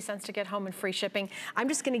 $6.50 to get home and free shipping. I'm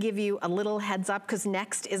just gonna give you a little heads up because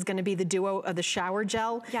next is gonna be the duo of the shower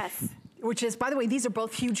gel. Yes. Which is, by the way, these are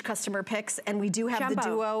both huge customer picks, and we do have the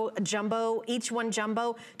duo jumbo, each one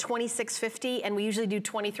jumbo, $26.50, and we usually do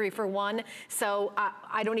 23 for one. So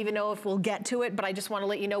I don't even know if we'll get to it, but I just want to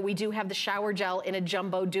let you know we do have the shower gel in a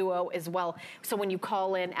jumbo duo as well. So when you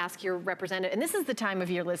call in, ask your representative, and this is the time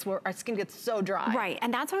of year, Liz, where our skin gets so dry. Right,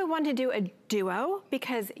 and that's why we wanted to do a duo,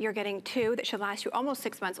 because you're getting two that should last you almost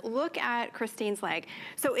 6 months. Look at Christine's leg.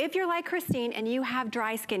 So if you're like Christine and you have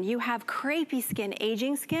dry skin, you have crepey skin,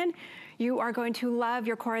 aging skin, you are going to love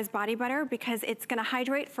your Korres body butter because it's gonna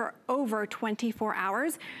hydrate for over 24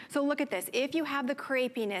 hours. So look at this. If you have the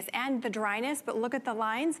crepiness and the dryness, but look at the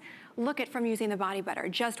lines, look at from using the body butter.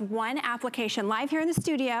 Just one application. Live here in the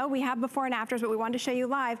studio, we have before and afters, but we wanted to show you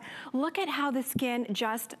live. Look at how the skin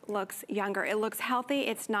just looks younger. It looks healthy,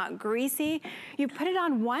 it's not greasy. You put it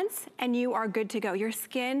on once and you are good to go. Your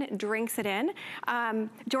skin drinks it in.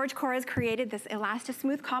 George Korres created this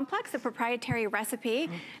Elastismooth Complex, a proprietary recipe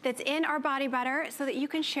that's in our body butter so that you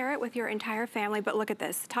can share it with your entire family. But look at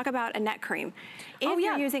this, talk about a neck cream. If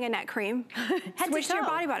you're using a neck cream, switch to your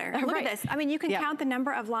body butter. Look at this. I mean, you can count the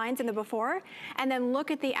number of lines in the before, and then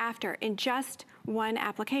look at the after in just one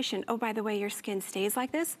application. Oh, by the way, your skin stays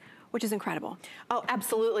like this, which is incredible. Oh,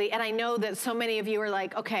 absolutely. And I know that so many of you are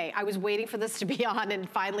like, okay, I was waiting for this to be on and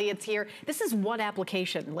finally it's here. This is one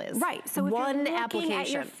application, Liz. Right, so if you're looking at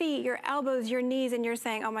your feet, your elbows, your knees, and you're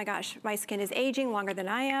saying, oh my gosh, my skin is aging longer than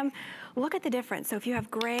I am, look at the difference. So if you have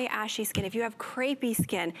gray, ashy skin, if you have crepey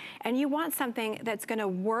skin, and you want something that's gonna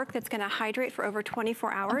work, that's gonna hydrate for over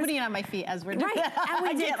 24 hours. I'm putting it on my feet as we're doing that.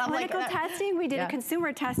 And we did clinical like, testing, we did a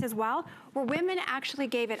consumer test as well, where women actually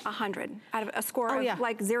gave it 100 out of a score of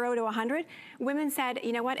like 0 to 100. Women said,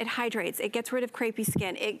 you know what, it hydrates, it gets rid of crepey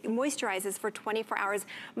skin, it moisturizes for 24 hours.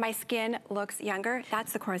 My skin looks younger.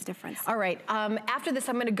 That's the Korres difference. All right, after this,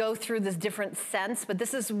 I'm gonna go through this different scents, but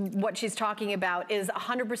this is what she's talking about is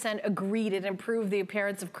 100% agreed it improved the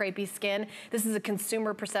appearance of crepey skin. This is a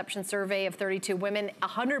consumer perception survey of 32 women.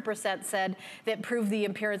 100% said that improved the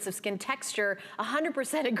appearance of skin texture.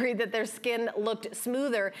 100% agreed that their skin looked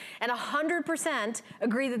smoother, and 100%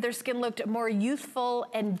 agreed that their skin looked more youthful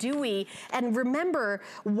and dewy. And remember,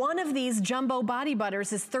 one of these jumbo body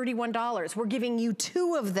butters is $31. We're giving you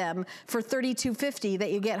 2 of them for $32.50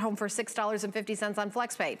 that you get home for $6.50 on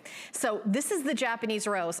FlexPay. So this is the Japanese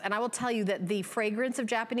rose, and I will tell you that the fragrance of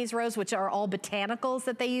Japanese rose, which are all botanicals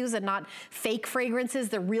that they use and not fake fragrances,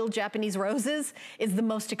 the real Japanese roses, is the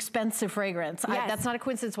most expensive fragrance. Yes. That's not a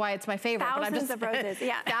coincidence why it's my favorite. Thousands of roses,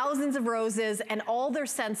 thousands of roses, and all their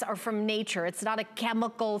scents are from nature. It's not a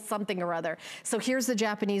chemical something or other. So here's the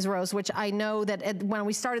Japanese rose, which I know that when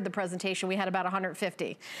we started the presentation, we had about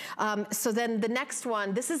 150. So then the next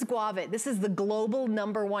one, this is guava. This is the global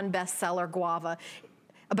 #1 bestseller guava.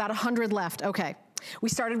 About 100 left, okay. We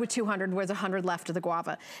started with 200, there's 100 left of the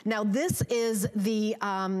guava. Now this is the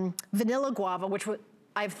vanilla guava, which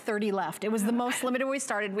I have 30 left. It was the most limited when we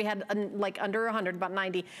started. We had like under 100, about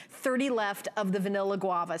 90, 30 left of the vanilla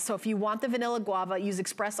guava. So if you want the vanilla guava, use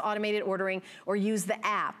express automated ordering or use the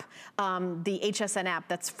app, the HSN app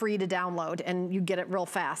that's free to download and you get it real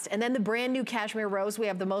fast. And then the brand new cashmere rose, we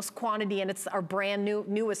have the most quantity and it's our brand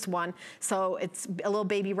newest one. So it's a little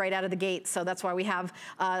baby right out of the gate. So that's why we have,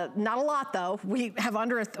 not a lot though. We have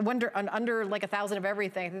under like 1,000 of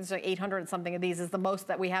everything. I think there's like 800 and something of these is the most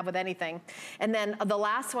that we have with anything. And then the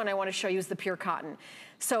last one I want to show you is the pure cotton.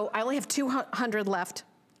 So I only have 200 left.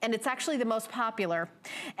 And it's actually the most popular.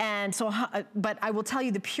 And so, but I will tell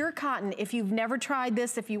you the pure cotton, if you've never tried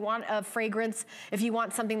this, if you want a fragrance, if you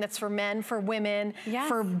want something that's for men, for women,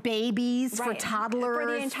 for babies, for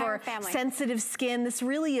toddlers, for sensitive skin, this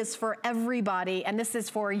really is for everybody. And this is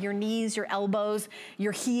for your knees, your elbows,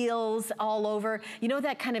 your heels, all over. You know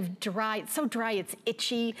that kind of dry, it's so dry, it's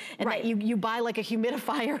itchy. And that you buy like a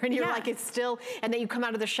humidifier and you're like, it's still, and then you come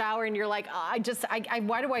out of the shower and you're like, oh,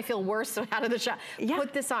 why do I feel worse out of the shower?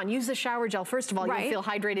 Put this this on. Use the shower gel. First of all, Right. you'll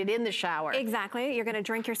feel hydrated in the shower. Exactly. You're gonna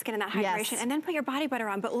drink your skin in that hydration, Yes. and then put your body butter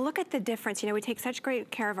on. But look at the difference. You know, we take such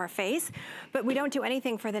great care of our face, but we don't do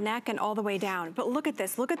anything for the neck and all the way down. But look at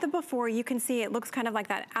this. Look at the before. You can see it looks kind of like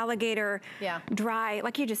that alligator, dry,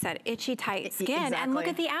 like you just said, itchy, tight skin. Exactly. And look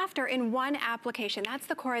at the after in one application. That's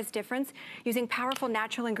the Korres difference, using powerful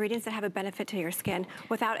natural ingredients that have a benefit to your skin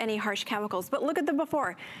without any harsh chemicals. But look at the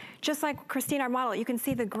before. Just like Christine, our model, you can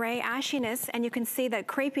see the gray ashiness and you can see the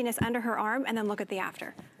crepiness under her arm, and then look at the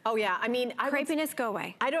after. Oh yeah, I mean, crepiness, go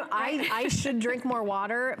away. I should drink more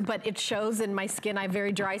water, but it shows in my skin. I have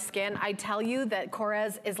very dry skin. I tell you that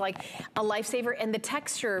Korres is like a lifesaver, and the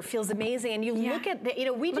texture feels amazing. And you look at the, you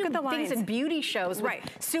know, we do things in beauty shows with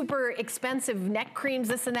super expensive neck creams,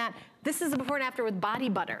 this and that. This is the before and after with body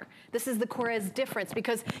butter. This is the Korres difference,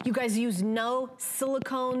 because you guys use no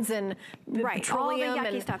silicones and petroleum all the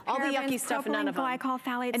yucky and stuff, all the yucky stuff, and none of them. Glycol,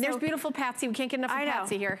 phthalates. And there's beautiful Patsy. We can't get enough of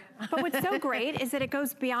Patsy here. But what's so great is that it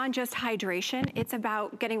goes beyond just hydration. It's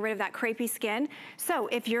about getting rid of that crepey skin. So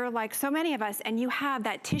if you're like so many of us and you have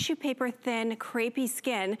that tissue paper thin, crepey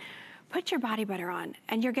skin, put your body butter on,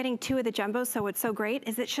 and you're getting 2 of the jumbos. So what's so great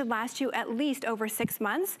is it should last you at least over 6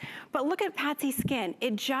 months. But look at Patsy's skin.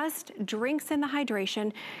 It just drinks in the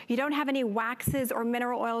hydration. You don't have any waxes or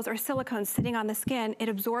mineral oils or silicones sitting on the skin. It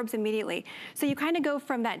absorbs immediately. So you kind of go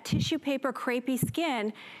from that tissue paper crepey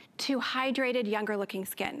skin to hydrated, younger looking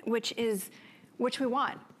skin, which we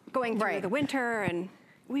want going through the winter, and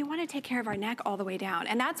we want to take care of our neck all the way down.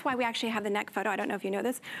 And that's why we actually have the neck photo. I don't know if you know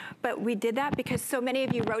this, but we did that because so many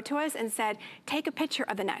of you wrote to us and said, take a picture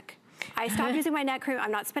of the neck. I stopped using my neck cream.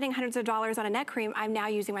 I'm not spending hundreds of dollars on a neck cream. I'm now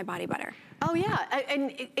using my body butter. Oh yeah,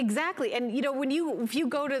 and exactly. And you know, if you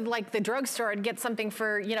go to like the drugstore and get something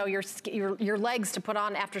for, you know, your legs to put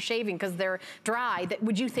on after shaving because they're dry,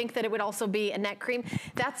 would you think that it would also be a neck cream?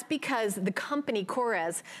 That's because the company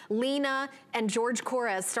Korres, Lena and George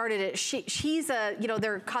Korres started it. She's a, you know,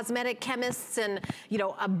 they're cosmetic chemists and, you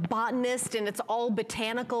know, a botanist, and it's all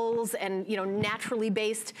botanicals and, you know, naturally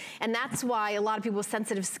based. And that's why a lot of people with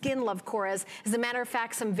sensitive skin love Korres. As a matter of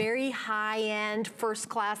fact, some very high-end,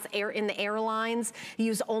 first-class in the airlines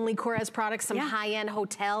use only Korres products. Some high-end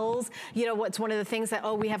hotels, you know, what's one of the things that,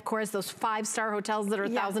 oh, we have Korres, those 5-star hotels that are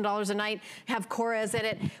 $1,000 a night have Korres in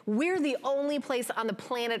it. We're the only place on the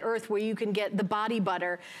planet Earth where you can get the body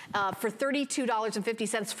butter for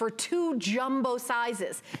 $32.50 for 2 jumbo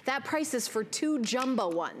sizes. That price is for 2 jumbo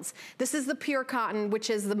ones. This is the pure cotton, which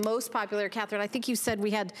is the most popular. Catherine, I think you said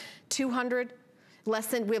we had 200.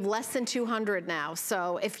 We have less than 200 now.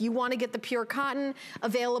 So if you want to get the pure cotton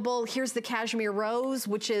available, here's the cashmere rose,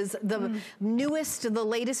 which is the newest, the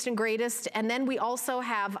latest and greatest. And then we also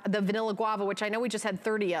have the vanilla guava, which I know we just had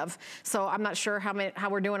 30 of. So I'm not sure how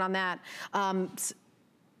we're doing on that.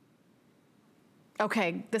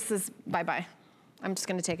 Okay, this is bye-bye. I'm just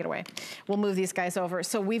gonna take it away. We'll move these guys over.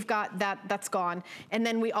 So we've got that's gone. And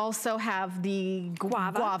then we also have the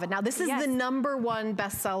guava. Now this is the #1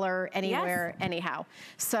 bestseller anywhere, anyhow.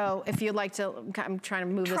 So if you'd like to, I'm trying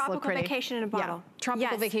to move this a little pretty. Tropical vacation in a bottle. Yeah,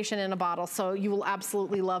 tropical vacation in a bottle. So you will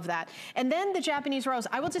absolutely love that. And then the Japanese rose.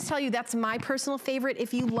 I will just tell you, that's my personal favorite.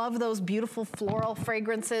 If you love those beautiful floral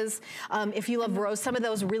fragrances, if you love rose, some of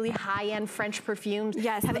those really high-end French perfumes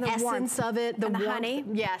have the essence of it, the honey.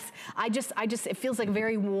 Yes, I just, it feels like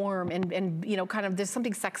very warm and you know, kind of, there's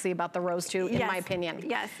something sexy about the rose too, in my opinion.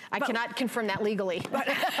 Yes. I cannot confirm that legally, but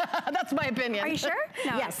that's my opinion. Are you sure?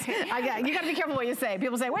 No. Yes. You gotta be careful what you say.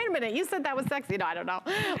 People say, wait a minute, you said that was sexy. No, I don't know.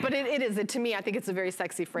 But it is, to me, I think it's a very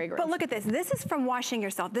sexy fragrance. But look at this. This is from washing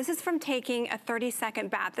yourself. This is from taking a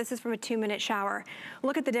 30-second bath. This is from a 2-minute shower.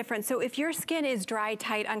 Look at the difference. So if your skin is dry,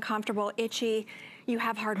 tight, uncomfortable, itchy, you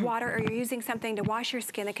have hard water, or you're using something to wash your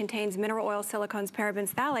skin that contains mineral oil, silicones,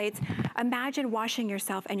 parabens, phthalates, imagine washing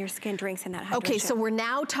yourself and your skin drinks in that hydration. Okay, so we're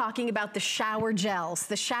now talking about the shower gels.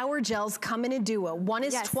 The shower gels come in a duo. One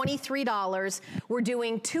is $23. We're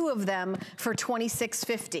doing 2 of them for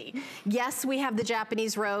 $26.50. Yes, we have the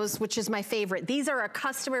Japanese rose, which is my favorite. These are a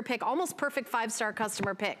customer pick, almost perfect 5-star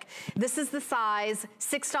customer pick. This is the size,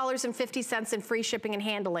 $6.50 in free shipping and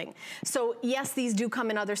handling. So yes, these do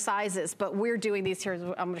come in other sizes, but we're doing these here.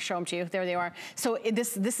 I'm gonna show them to you. There they are. So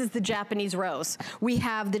this is the Japanese rose. We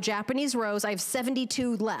have the Japanese rose. I have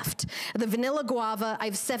 72 left. The vanilla guava, I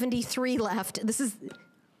have 73 left. This is,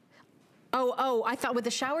 oh, I thought with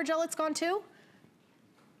the shower gel it's gone too?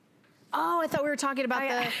 Oh, I thought we were talking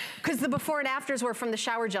about because the before and afters were from the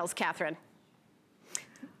shower gels, Catherine.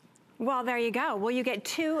 Well, there you go. Well, you get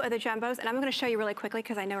 2 of the jumbos, and I'm going to show you really quickly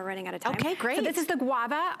because I know we're running out of time. Okay, great. So this is the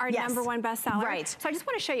guava, our #1 bestseller. Right. So I just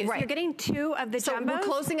want to show you. So you're getting 2 of the jumbos. So we're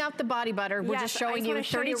closing out the body butter. We're just showing you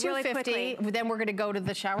 $32.50. Then we're going to go to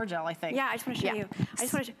the shower gel, I think. Yeah, I just want to show you. I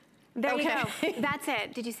just want to. There you go. That's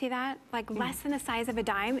it. Did you see that? Like less than the size of a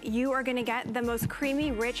dime. You are going to get the most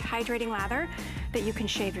creamy, rich, hydrating lather that you can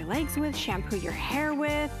shave your legs with, shampoo your hair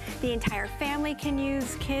with. The entire family can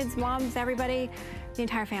use, kids, moms, everybody, the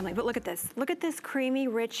entire family. But look at this. Look at this creamy,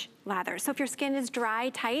 rich lather. So if your skin is dry,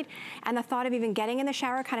 tight, and the thought of even getting in the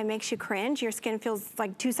shower kind of makes you cringe, your skin feels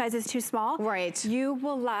like 2 sizes too small. Right. You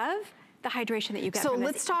will love the hydration that you get. So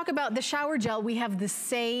let's talk about the shower gel. We have the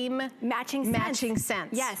same matching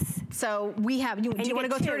scents. Yes. So we have, do you want to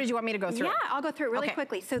go through it, or do you want me to go through it? Yeah, I'll go through it really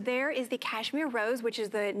quickly. So there is the Cashmere Rose, which is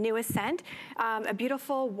the newest scent. A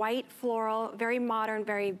beautiful white floral, very modern,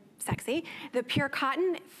 very sexy. The Pure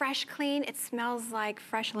Cotton, fresh, clean. It smells like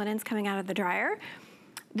fresh linens coming out of the dryer.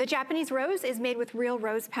 The Japanese Rose is made with real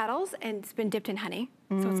rose petals and it's been dipped in honey.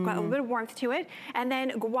 So it's got a little bit of warmth to it. And then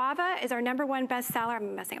Guava is our #1 bestseller.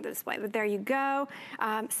 I'm messing up the display, but there you go.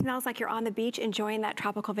 Smells like you're on the beach enjoying that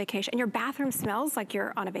tropical vacation. And your bathroom smells like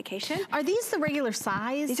you're on a vacation. Are these the regular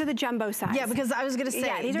size? These are the jumbo size. Yeah, because I was gonna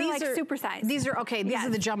say, these are like super size. These are, these are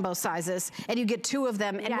the jumbo sizes, and you get 2 of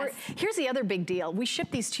them. And here's the other big deal. We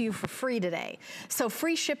ship these to you for free today. So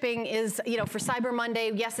free shipping is, for Cyber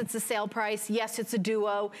Monday, yes, it's a sale price, yes, it's a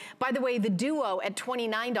duo. By the way, the duo at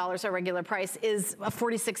 $29, our regular price, is a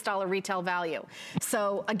 $46 retail value.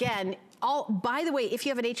 So again, by the way, if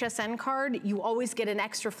you have an HSN card, you always get an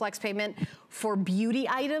extra flex payment for beauty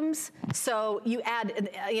items. So you add,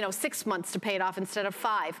 6 months to pay it off instead of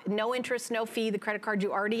 5. No interest, no fee, the credit card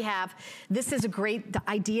you already have. This is a great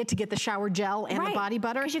idea to get the shower gel and the body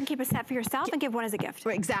butter. Because you can keep a set for yourself and give one as a gift.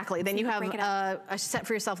 Right, exactly. Then you have a set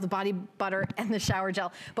for yourself, the body butter and the shower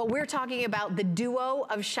gel. But we're talking about the duo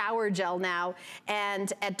of shower gel now,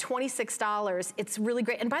 and at $26, it's really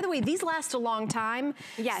great. And by the way, these last a long time.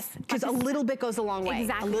 Yes. Because a little bit goes a long way.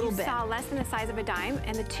 Exactly. A little bit. Saw less than the size of a dime,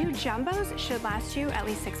 and the 2 jumbos should last you at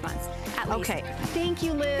least 6 months. At least. Okay. Thank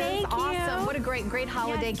you, Liz. Thank you. Awesome. What a great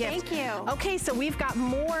holiday gift. Thank you. Okay, so we've got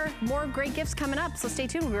more great gifts coming up. So stay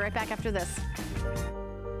tuned. We'll be right back after this.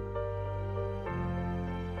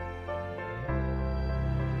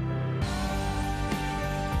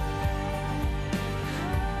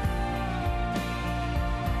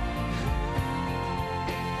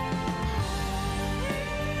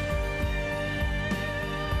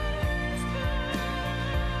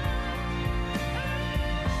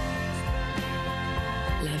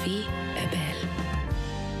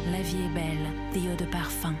 The eau de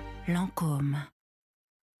parfum, Lancôme.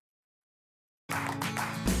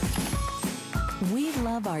 We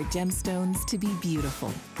love our gemstones to be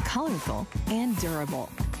beautiful, colorful, and durable.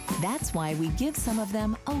 That's why we give some of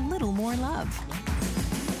them a little more love.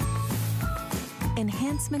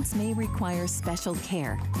 Enhancements may require special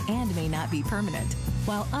care and may not be permanent,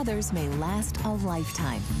 while others may last a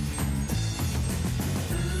lifetime.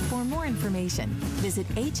 For more information, visit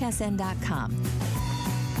hsn.com.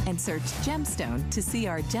 and search gemstone to see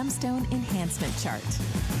our gemstone enhancement chart.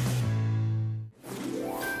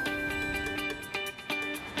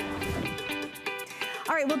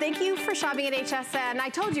 All right, well, thank you for shopping at HSN. I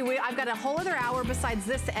told you, I've got a whole other hour besides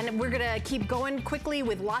this, and we're gonna keep going quickly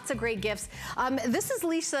with lots of great gifts. This is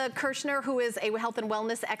Lisa Kirshner, who is a health and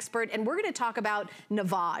wellness expert, and we're gonna talk about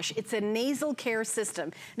Navage. It's a nasal care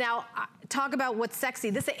system. Now, talk about what's sexy.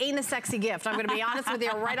 This ain't a sexy gift. I'm gonna be honest with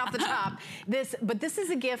you right off the top. But this is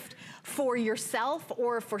a gift for yourself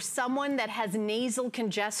or for someone that has nasal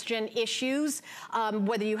congestion issues,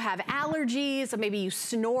 whether you have allergies or maybe you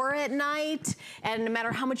snore at night, and no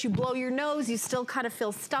matter how much you blow your nose, you still kind of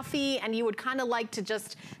feel stuffy and you would kind of like to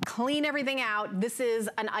just clean everything out. This is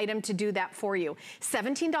an item to do that for you.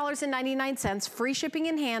 $17.99, free shipping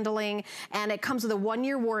and handling, and it comes with a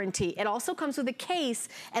 1-year warranty. It also comes with a case,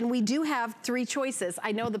 and we do have 3 choices.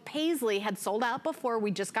 I know the Paisley had sold out before.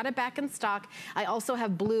 We just got it back in stock. I also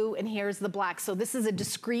have blue, and here's the black. So this is a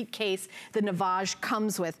discreet case the Navage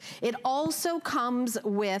comes with. It also comes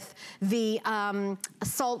with the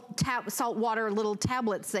salt water little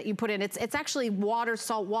tablets that you put in. It's actually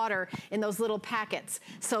salt water in those little packets.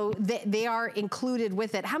 So they are included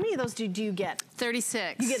with it. How many of those do you get?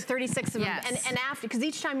 36. You get 36 of them. And after, because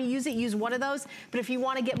each time you use it, use one of those. But if you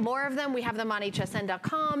want to get more of them, we have them on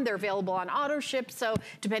hsn.com. They're available available on auto ship, so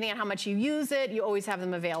depending on how much you use it, you always have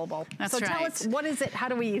them available. That's so right. tell us, what is it? How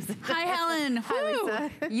do we use it? Hi, Helen. Hi,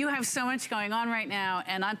 Lisa. You have so much going on right now,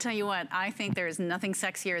 and I'll tell you what, I think there is nothing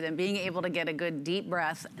sexier than being able to get a good deep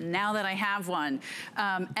breath now that I have one.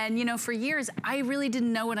 And you know, for years, I really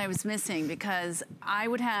didn't know what I was missing, because I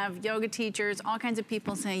would have yoga teachers, all kinds of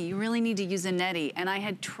people saying, you really need to use a neti. And I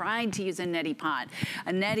had tried to use a neti pot.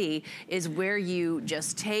 A neti is where you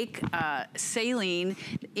just take saline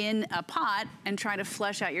in a pot and try to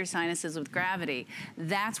flush out your sinuses with gravity.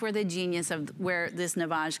 That's where the genius of where this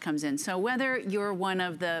Navage comes in. So whether you're one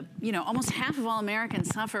of the, you know, almost half of all Americans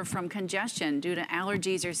suffer from congestion due to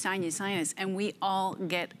allergies or sinusitis, and we all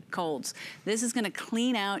get colds. This is gonna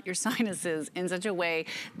clean out your sinuses in such a way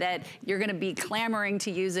that you're gonna be clamoring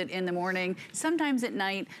to use it in the morning, sometimes at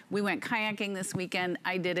night. We went kayaking this weekend.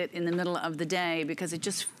 I did it in the middle of the day because it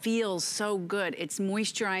just feels so good. It's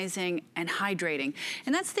moisturizing and hydrating.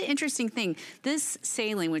 And that's the interesting thing. This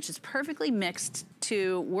saline, which is perfectly mixed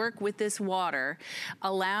to work with this water,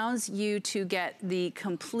 allows you to get the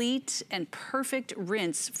complete and perfect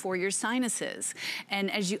rinse for your sinuses.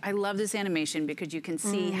 And as I love this animation because you can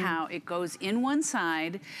see how it goes in one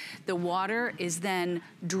side, the water is then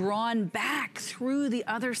drawn back through the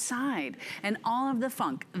other side, and all of the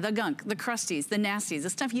funk, the gunk, the crusties, the nasties, the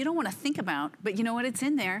stuff you don't want to think about, but you know what, it's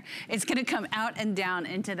in there. It's gonna come out and down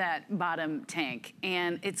into that bottom tank,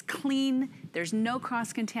 and it's clean, there's no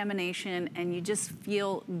cross-contamination, and you just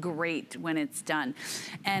feel great when it's done.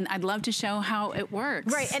 And I'd love to show how it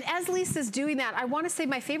works. Right, and as Lisa's doing that, I want to say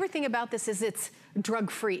my favorite thing about this is it's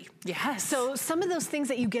drug-free. Yes. So some of those things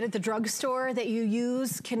that you get at the drugstore that you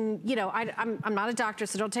use can, you know, I'm not a doctor,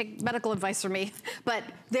 so don't take medical advice from me, but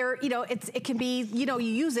they're, you know, it can be, you know,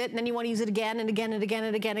 you use it and then you want to use it again and again and again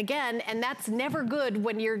and again and again, and that's never good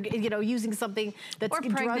when you're, you know, using something that's or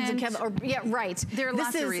drugs and pregnant. or yeah, right. There are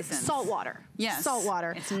lots of reasons. This is salt water. Yes. Salt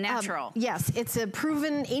water. It's natural. Yes, it's a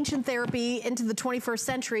proven ancient therapy into the 21st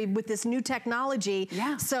century with this new technology.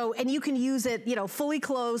 Yeah. So, and you can use it, you know, fully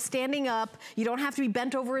clothed, standing up. You don't have to be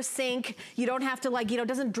bent over a sink. You don't have to, like, you know, it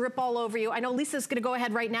doesn't drip all over you. I know Lisa's gonna go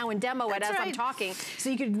ahead right now and demo it as I'm talking, so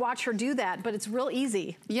you could watch her do that, but it's real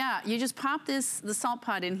easy. Yeah, you just pop the salt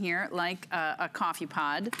pod in here like a coffee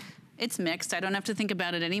pod. It's mixed, I don't have to think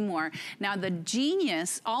about it anymore. Now the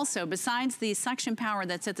genius also, besides the suction power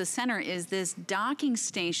that's at the center, is this docking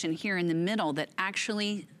station here in the middle that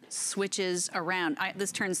actually switches around.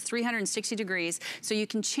 This turns 360 degrees, so you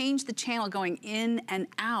can change the channel going in and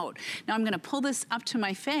out. Now I'm gonna pull this up to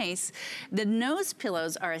my face. The nose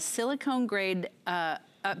pillows are a silicone grade,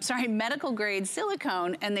 medical grade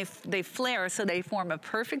silicone, and they flare, so they form a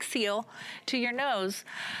perfect seal to your nose.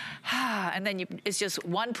 And then it's just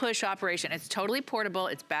one push operation. It's totally portable,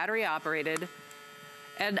 it's battery operated.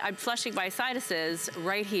 And I'm flushing my sinuses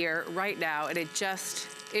right here, right now, and it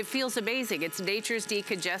feels amazing. It's nature's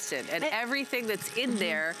decongestant, and everything that's in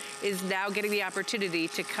there is now getting the opportunity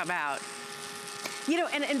to come out. You know,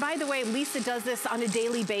 and by the way, Lisa does this on a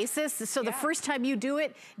daily basis. So the first time you do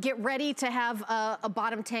it, get ready to have a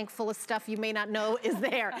bottom tank full of stuff you may not know is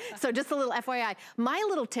there. So just a little FYI. My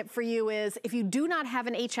little tip for you is, if you do not have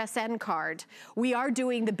an HSN card, we are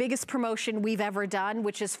doing the biggest promotion we've ever done,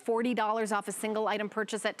 which is $40 off a single item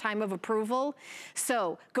purchase at time of approval.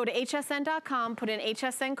 So go to hsn.com, put an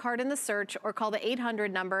HSN card in the search, or call the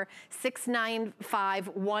 800 number,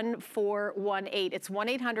 695-1418. It's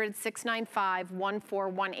 1-800-695-1418.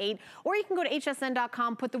 Or you can go to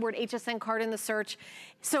hsn.com, put the word HSN card in the search.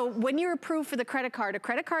 So when you're approved for the credit card,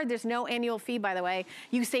 there's no annual fee, by the way,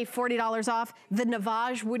 you save $40 off. The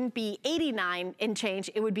Navage wouldn't be $89 and change,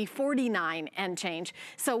 it would be $49 and change.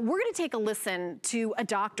 So we're gonna take a listen to a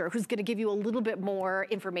doctor who's gonna give you a little bit more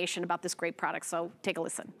information about this great product, so take a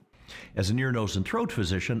listen. As an ear, nose, and throat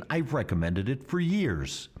physician, I've recommended it for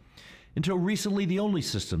years. Until recently, the only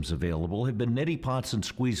systems available have been neti pots and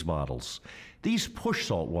squeeze bottles. These push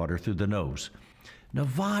salt water through the nose.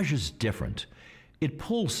 Navage is different. It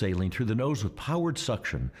pulls saline through the nose with powered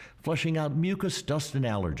suction, flushing out mucus, dust, and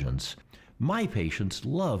allergens. My patients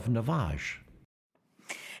love Navage.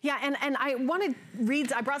 Yeah, and I want to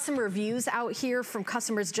read, I brought some reviews out here from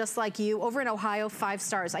customers just like you. Over in Ohio, 5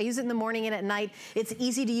 stars. I use it in the morning and at night. It's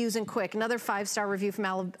easy to use and quick. Another 5-star review from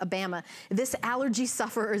Alabama. This allergy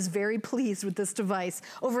sufferer is very pleased with this device.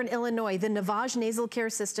 Over in Illinois, the Navage nasal care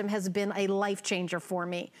system has been a life changer for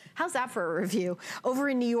me. How's that for a review? Over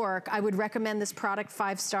in New York, I would recommend this product,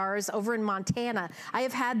 5 stars. Over in Montana, I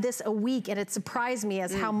have had this a week and it surprised me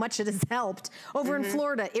as how much it has helped. Over in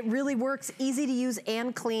Florida, it really works, easy to use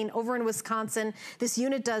and clean. clean over in Wisconsin. This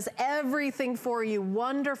unit does everything for you.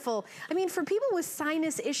 Wonderful. I mean, for people with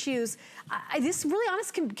sinus issues, this really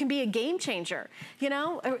honestly can be a game changer. You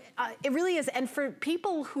know, it really is. And for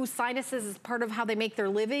people whose sinuses is part of how they make their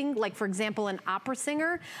living, like for example, an opera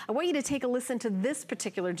singer, I want you to take a listen to this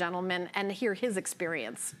particular gentleman and hear his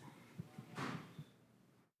experience.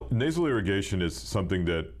 Nasal irrigation is something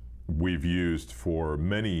that we've used for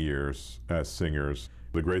many years as singers.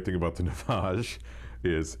 The great thing about the Navage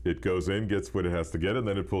is it goes in, gets what it has to get, and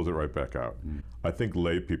then it pulls it right back out. I think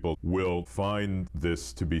lay people will find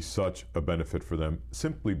this to be such a benefit for them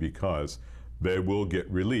simply because they will get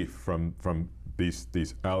relief from these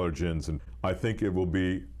allergens, and I think it will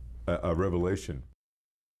be a revelation.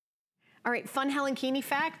 All right, fun Helen Keeney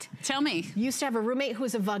fact. Tell me. Used to have a roommate who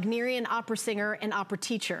was a Wagnerian opera singer and opera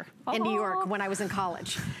teacher in New York when I was in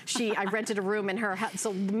college. I rented a room in her house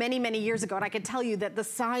so many, many years ago, and I can tell you that the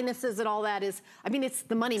sinuses and all that is, I mean, it's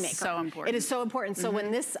the moneymaker. So important. It is so important. So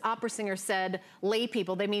when this opera singer said lay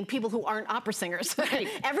people, they mean people who aren't opera singers. Right.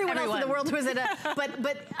 Everyone else in the world who is in a,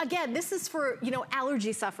 but again, this is for, you know,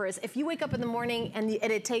 allergy sufferers. If you wake up in the morning and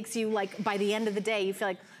it takes you, like, by the end of the day, you feel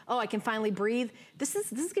like, oh, I can finally breathe. This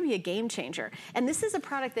is gonna be a game changer. And this is a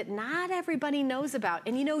product that not everybody knows about.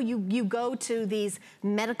 And you know, you go to these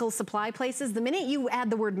medical supply places, the minute you add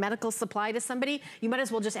the word medical supply to somebody, you might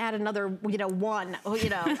as well just add another, you know, one, you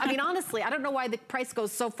know. I mean, honestly, I don't know why the price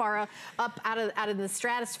goes so far up out of the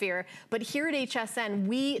stratosphere, but here at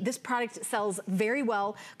HSN, this product sells very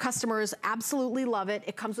well. Customers absolutely love it.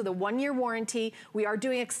 It comes with a 1-year warranty. We are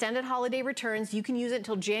doing extended holiday returns. You can use it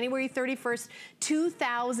until January 31st,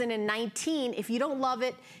 2019. If you don't love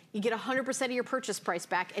it, you get 100% of your purchase price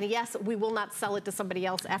back. And yes, we will not sell it to somebody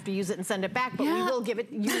else after you use it and send it back, but we will give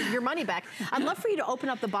it your money back. I'd love for you to open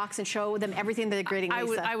up the box and show them everything that they're getting,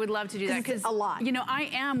 Lisa. I would love to do that because a lot. You know, I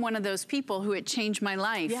am one of those people who it changed my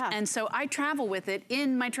life. Yeah. And so I travel with it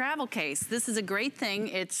in my travel case. This is a great thing.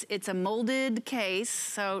 It's a molded case.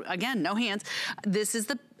 So again, no hands. This is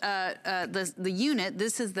the unit,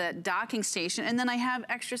 this is the docking station, and then I have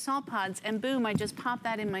extra salt pods, and boom, I just pop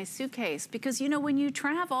that in my suitcase. Because you know, when you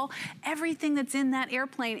travel, everything that's in that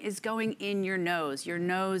airplane is going in your nose. Your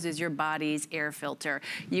nose is your body's air filter.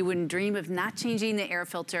 You wouldn't dream of not changing the air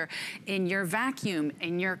filter in your vacuum,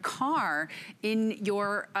 in your car, in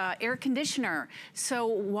your air conditioner. So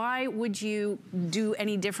why would you do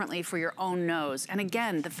any differently for your own nose? And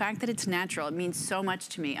again, the fact that it's natural, it means so much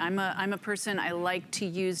to me. I'm a person, I like to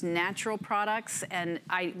use natural products, and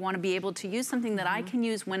I want to be able to use something that I can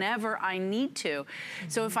use whenever I need to.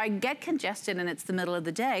 So if I get congested and it's the middle of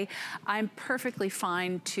the day, I'm perfectly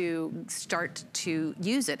fine to start to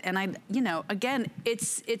use it. And you know, again,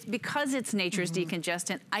 it's because it's nature's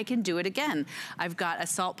decongestant, I can do it again. I've got a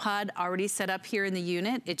salt pod already set up here in the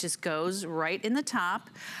unit. It just goes right in the top.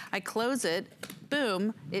 I close it,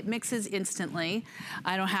 boom, it mixes instantly.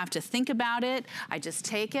 I don't have to think about it. I just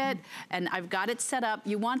take it, and I've got it set up.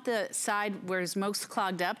 You want the side where it's most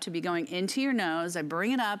clogged up to be going into your nose. I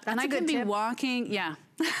bring it up, and I can be walking,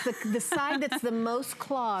 the side that's the most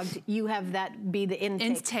clogged, you have that be the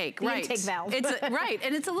intake. Right. Intake valve. Right,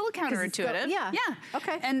 and it's a little counterintuitive. Yeah.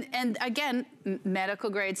 Okay. And again,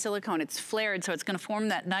 medical grade silicone. It's flared, so it's going to form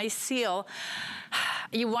that nice seal.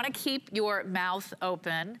 You want to keep your mouth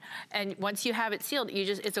open, and once you have it sealed,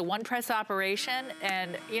 it's a one press operation,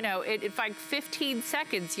 and you know, it's like 15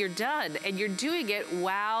 seconds, you're done, and you're doing it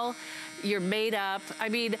while you're made up. I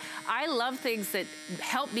mean, I love things that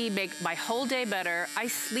help me make my whole day better. I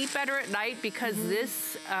sleep better at night because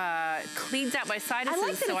this cleans out my sinuses. I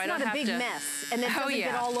like that so it's not a big mess and it doesn't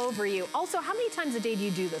get all over you. Also, how many times a day do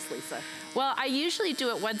you do this, Lisa? Well, I usually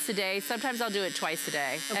do it once a day. Sometimes I'll do it twice a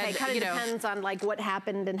day. Okay, kind of depends on like what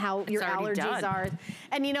happened and how your allergies are.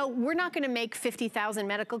 And you know, we're not going to make 50,000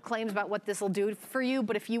 medical claims about what this will do for you,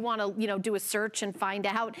 but if you want to, you know, do a search and find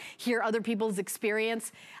out, hear other people's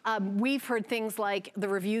experience, we've heard things like the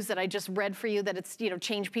reviews that I just read for you, that it's, you know,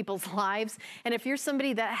 changed people's lives. And if you're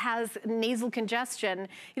somebody that has nasal congestion,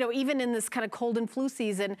 you know, even in this kind of cold and flu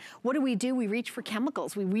season, what do? We reach for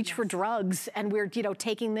chemicals, we reach for drugs, and we're, you know,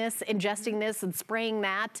 taking this, ingesting this and spraying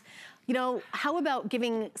that. You know, how about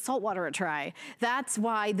giving salt water a try? That's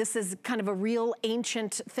why this is kind of a real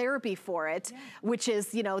ancient therapy for it, which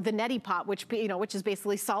is, you know, the neti pot, which, you know, which is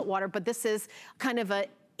basically salt water, but this is kind of a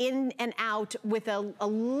in and out with a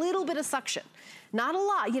little bit of suction. Not a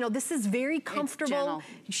lot. You know, this is very comfortable.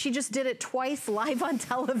 She just did it twice live on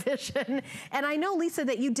television. And I know, Lisa,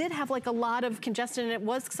 that you did have like a lot of congestion, and it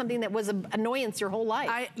was something that was an annoyance your whole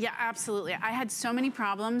life. Yeah, absolutely. I had so many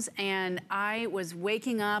problems, and I was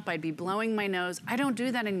waking up, I'd be blowing my nose. I don't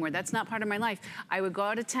do that anymore. That's not part of my life. I would go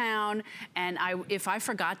out of town, and if I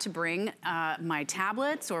forgot to bring my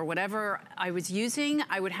tablets or whatever I was using,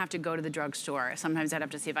 I would have to go to the drugstore. Sometimes I'd have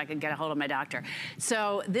to see if I could get a hold of my doctor.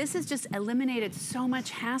 So this has just eliminated so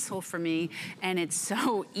much hassle for me, and it's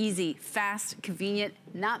so easy, fast, convenient,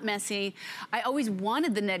 not messy. I always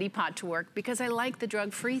wanted the neti pot to work because I like the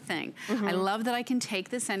drug-free thing. I love that I can take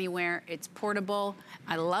this anywhere. It's portable.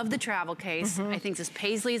 I love the travel case. I think this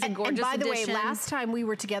paisley is a gorgeous addition. And by the way, last time we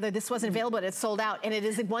were together, this wasn't available, but it's sold out, and it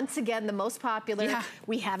is once again the most popular. Yeah.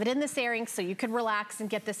 We have it in this airing, so you can relax and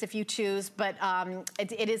get this if you choose, but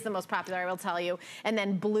it is the most popular, I will tell you. And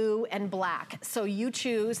then blue and black. So you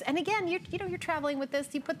choose, and again, you're traveling with this,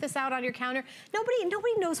 you put this out on your counter.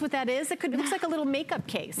 Nobody knows what that is. It looks like a little makeup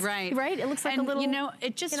case. Right. Right? It looks like a little, you know,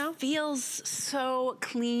 it just feels so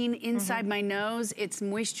clean inside my nose. It's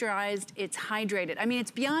moisturized, it's hydrated. I mean,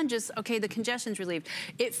 it's beyond just, okay, the congestion's relieved.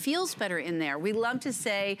 It feels better in there. We love to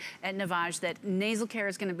say at Navage that nasal care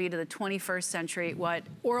is gonna be to the 21st century what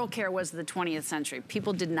oral care was to the 20th century.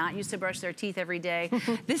 People did not used to brush their teeth every day.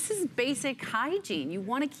 This is basic hygiene. You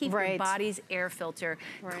wanna keep your body's air filter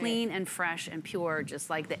clean and fresh and pure, just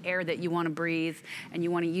like the air that you wanna breathe, and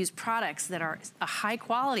you wanna use products that are a high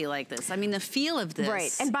quality like this. I mean, the feel of this.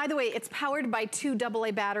 Right, and by the way, it's powered by 2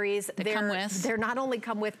 AA batteries. They're not only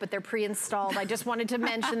come with, but they're pre-installed. I just wanted to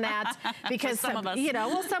mention that because some of us, you know,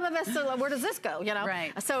 well, some of us, so where does this go, you know?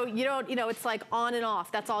 Right. So you don't, you know, it's like on and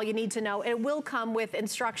off. That's all you need to know. It will come with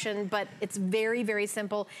instruction, but it's very, very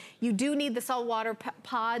simple. You do need the saltwater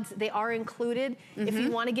pods. They are included. If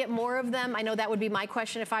you want to get more of them, I know that would be my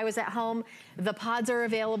question if I was at home. The pods are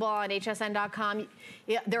available on hsn.com.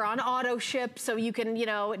 Yeah, they're on auto ship, so you can, you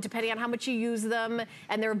know, depending on how much you use them,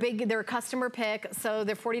 and they're a customer pick, so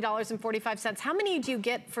they're $40.45. How many do you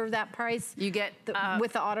get for that price? You get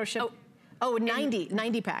with the auto ship. Oh,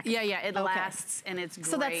 90 pack. Yeah, it lasts, and it's great.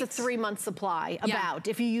 So that's a 3-month supply,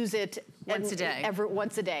 if you use it once a day.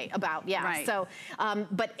 Once a day, Right. So,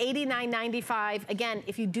 but $89.95, again,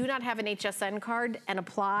 if you do not have an HSN card and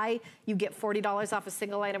apply, you get $40 off a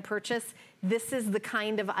single item purchase. This is the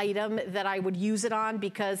kind of item that I would use it on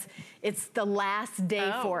because it's the last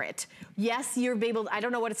day for it. Yes, you're able, I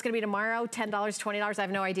don't know what it's gonna be tomorrow, $10, $20, I have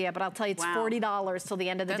no idea, but I'll tell you it's $40 till the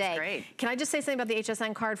end of the day. That's great. Can I just say something about the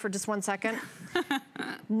HSN card for just 1 second?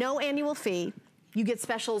 No annual fee. You get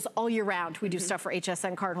specials all year round. We do stuff for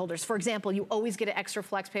HSN card holders. For example, you always get an extra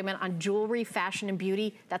flex payment on jewelry, fashion, and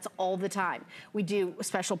beauty. That's all the time. We do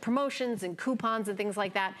special promotions and coupons and things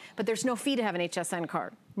like that, but there's no fee to have an HSN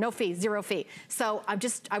card. No fee, 0 fee. So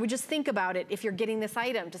I would just think about it. If you're getting this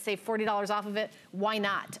item to save $40 off of it, why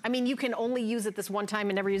not? I mean, you can only use it this one time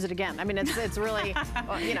and never use it again. I mean, it's really,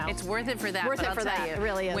 you know. It's worth it for that. Worth it for that, it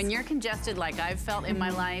really is. When you're congested like I've felt in my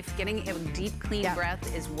life, getting a deep, clean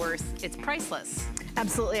breath is it's priceless.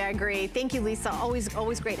 Absolutely, I agree. Thank you, Lisa. Always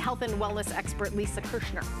great. Health and wellness expert Lisa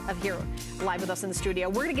Kirshner here live with us in the studio.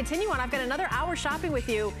 We're gonna continue on. I've got another hour shopping with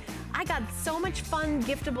you. I got so much fun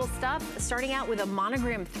giftable stuff, starting out with a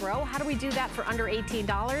monogram throw. How do we do that for under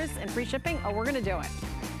 $18 and free shipping? Oh, we're gonna do it.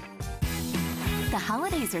 The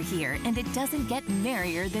holidays are here, and it doesn't get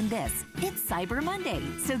merrier than this. It's Cyber Monday,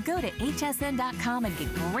 so go to hsn.com and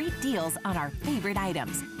get great deals on our favorite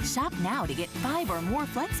items. Shop now to get 5 or more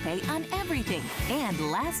FlexPay on everything,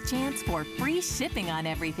 and last chance for free shipping on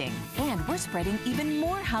everything. And we're spreading even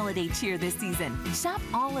more holiday cheer this season. Shop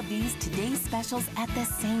all of these today's specials at the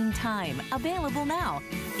same time. Available now.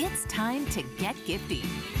 It's time to get gifty.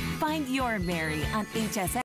 Find your Merry on HSN.